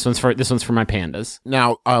say, "This one's for my pandas."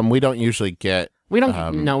 Now, we don't usually get. We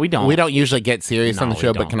don't. No, we don't. We don't usually get serious on the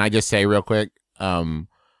show. But can I just say real quick? I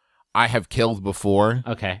have killed before.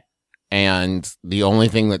 Okay. And the only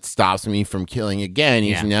thing that stops me from killing again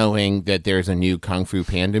is knowing that there's a new Kung Fu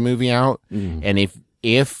Panda movie out. And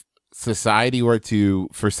if society were to,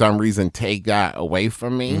 for some reason, take that away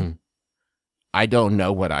from me, I don't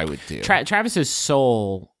know what I would do. Travis's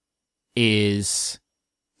soul is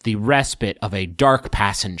the respite of a dark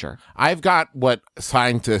passenger. I've got what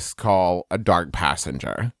scientists call a dark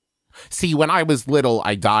passenger. See, when I was little,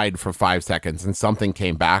 I died for 5 seconds and something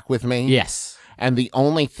came back with me. Yes. And the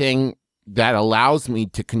only thing that allows me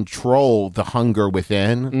to control the hunger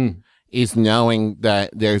within is knowing that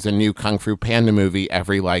there's a new Kung Fu Panda movie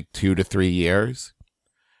every like 2 to 3 years.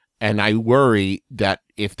 And I worry that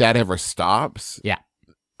if that ever stops, Yeah.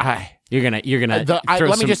 you're gonna.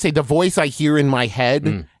 Let me just say, the voice I hear in my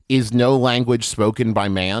head is no language spoken by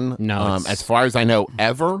man. No, as far as I know,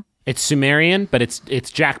 ever. It's Sumerian, but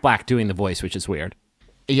it's Jack Black doing the voice, which is weird.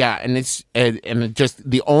 Yeah, and it just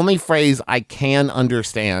the only phrase I can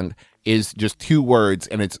understand is just 2 words,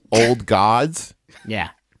 and it's old gods. Yeah,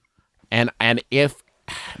 and if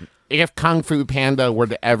Kung Fu Panda were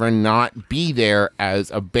to ever not be there as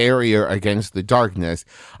a barrier against the darkness,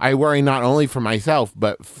 I worry not only for myself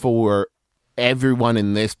but for everyone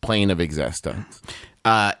in this plane of existence.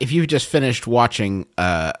 If you've just finished watching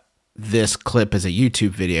this clip as a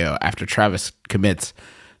YouTube video after Travis commits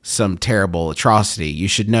some terrible atrocity, you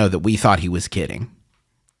should know that we thought he was kidding.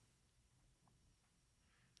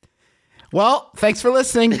 Well, thanks for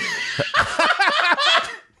listening.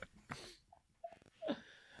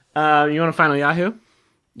 You want to final Yahoo?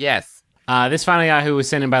 Yes. This final Yahoo was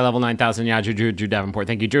sent in by level 9000 Yadru Drew Davenport.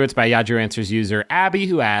 Thank you, Drew. It's by Yadru Answers user Abby,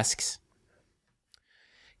 who asks,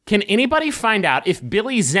 can anybody find out if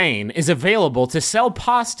Billy Zane is available to sell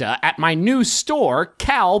pasta at my new store,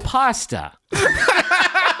 Cal Pasta?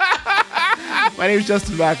 My name's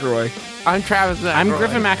Justin McElroy. I'm Travis McElroy. I'm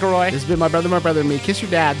Griffin McElroy. This has been my brother, and me. Kiss your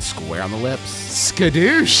dad square on the lips.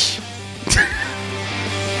 Skadoosh.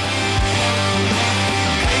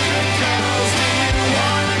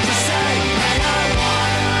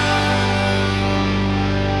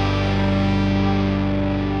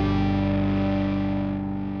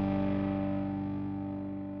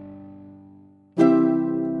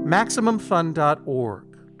 MaximumFun.org.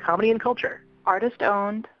 Comedy and culture. Artist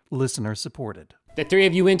owned. Listener supported. The 3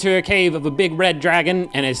 of you enter a cave of a big red dragon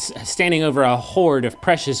and is standing over a hoard of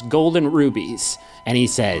precious golden rubies. And he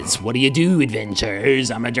says, what do you do,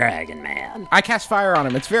 adventurers? I'm a dragon man. I cast fire on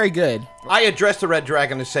him. It's very good. I address the red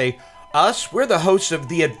dragon and say, we're the hosts of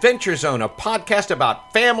The Adventure Zone, a podcast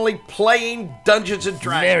about family playing Dungeons and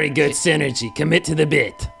Dragons. Very good synergy. Commit to the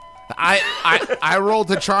bit. I roll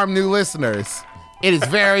to charm new listeners. It is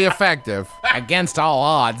very effective. Against all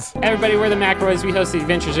odds. Everybody, we're the McElroys. We host the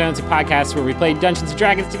Adventure Zones, a podcast where we play Dungeons and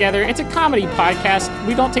Dragons together. It's a comedy podcast.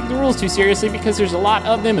 We don't take the rules too seriously because there's a lot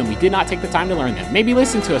of them and we did not take the time to learn them. Maybe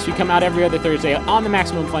listen to us. We come out every other Thursday on the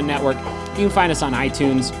Maximum Fun Network. You can find us on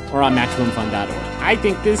iTunes or on MaximumFun.org. I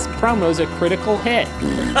think this promo's a critical hit.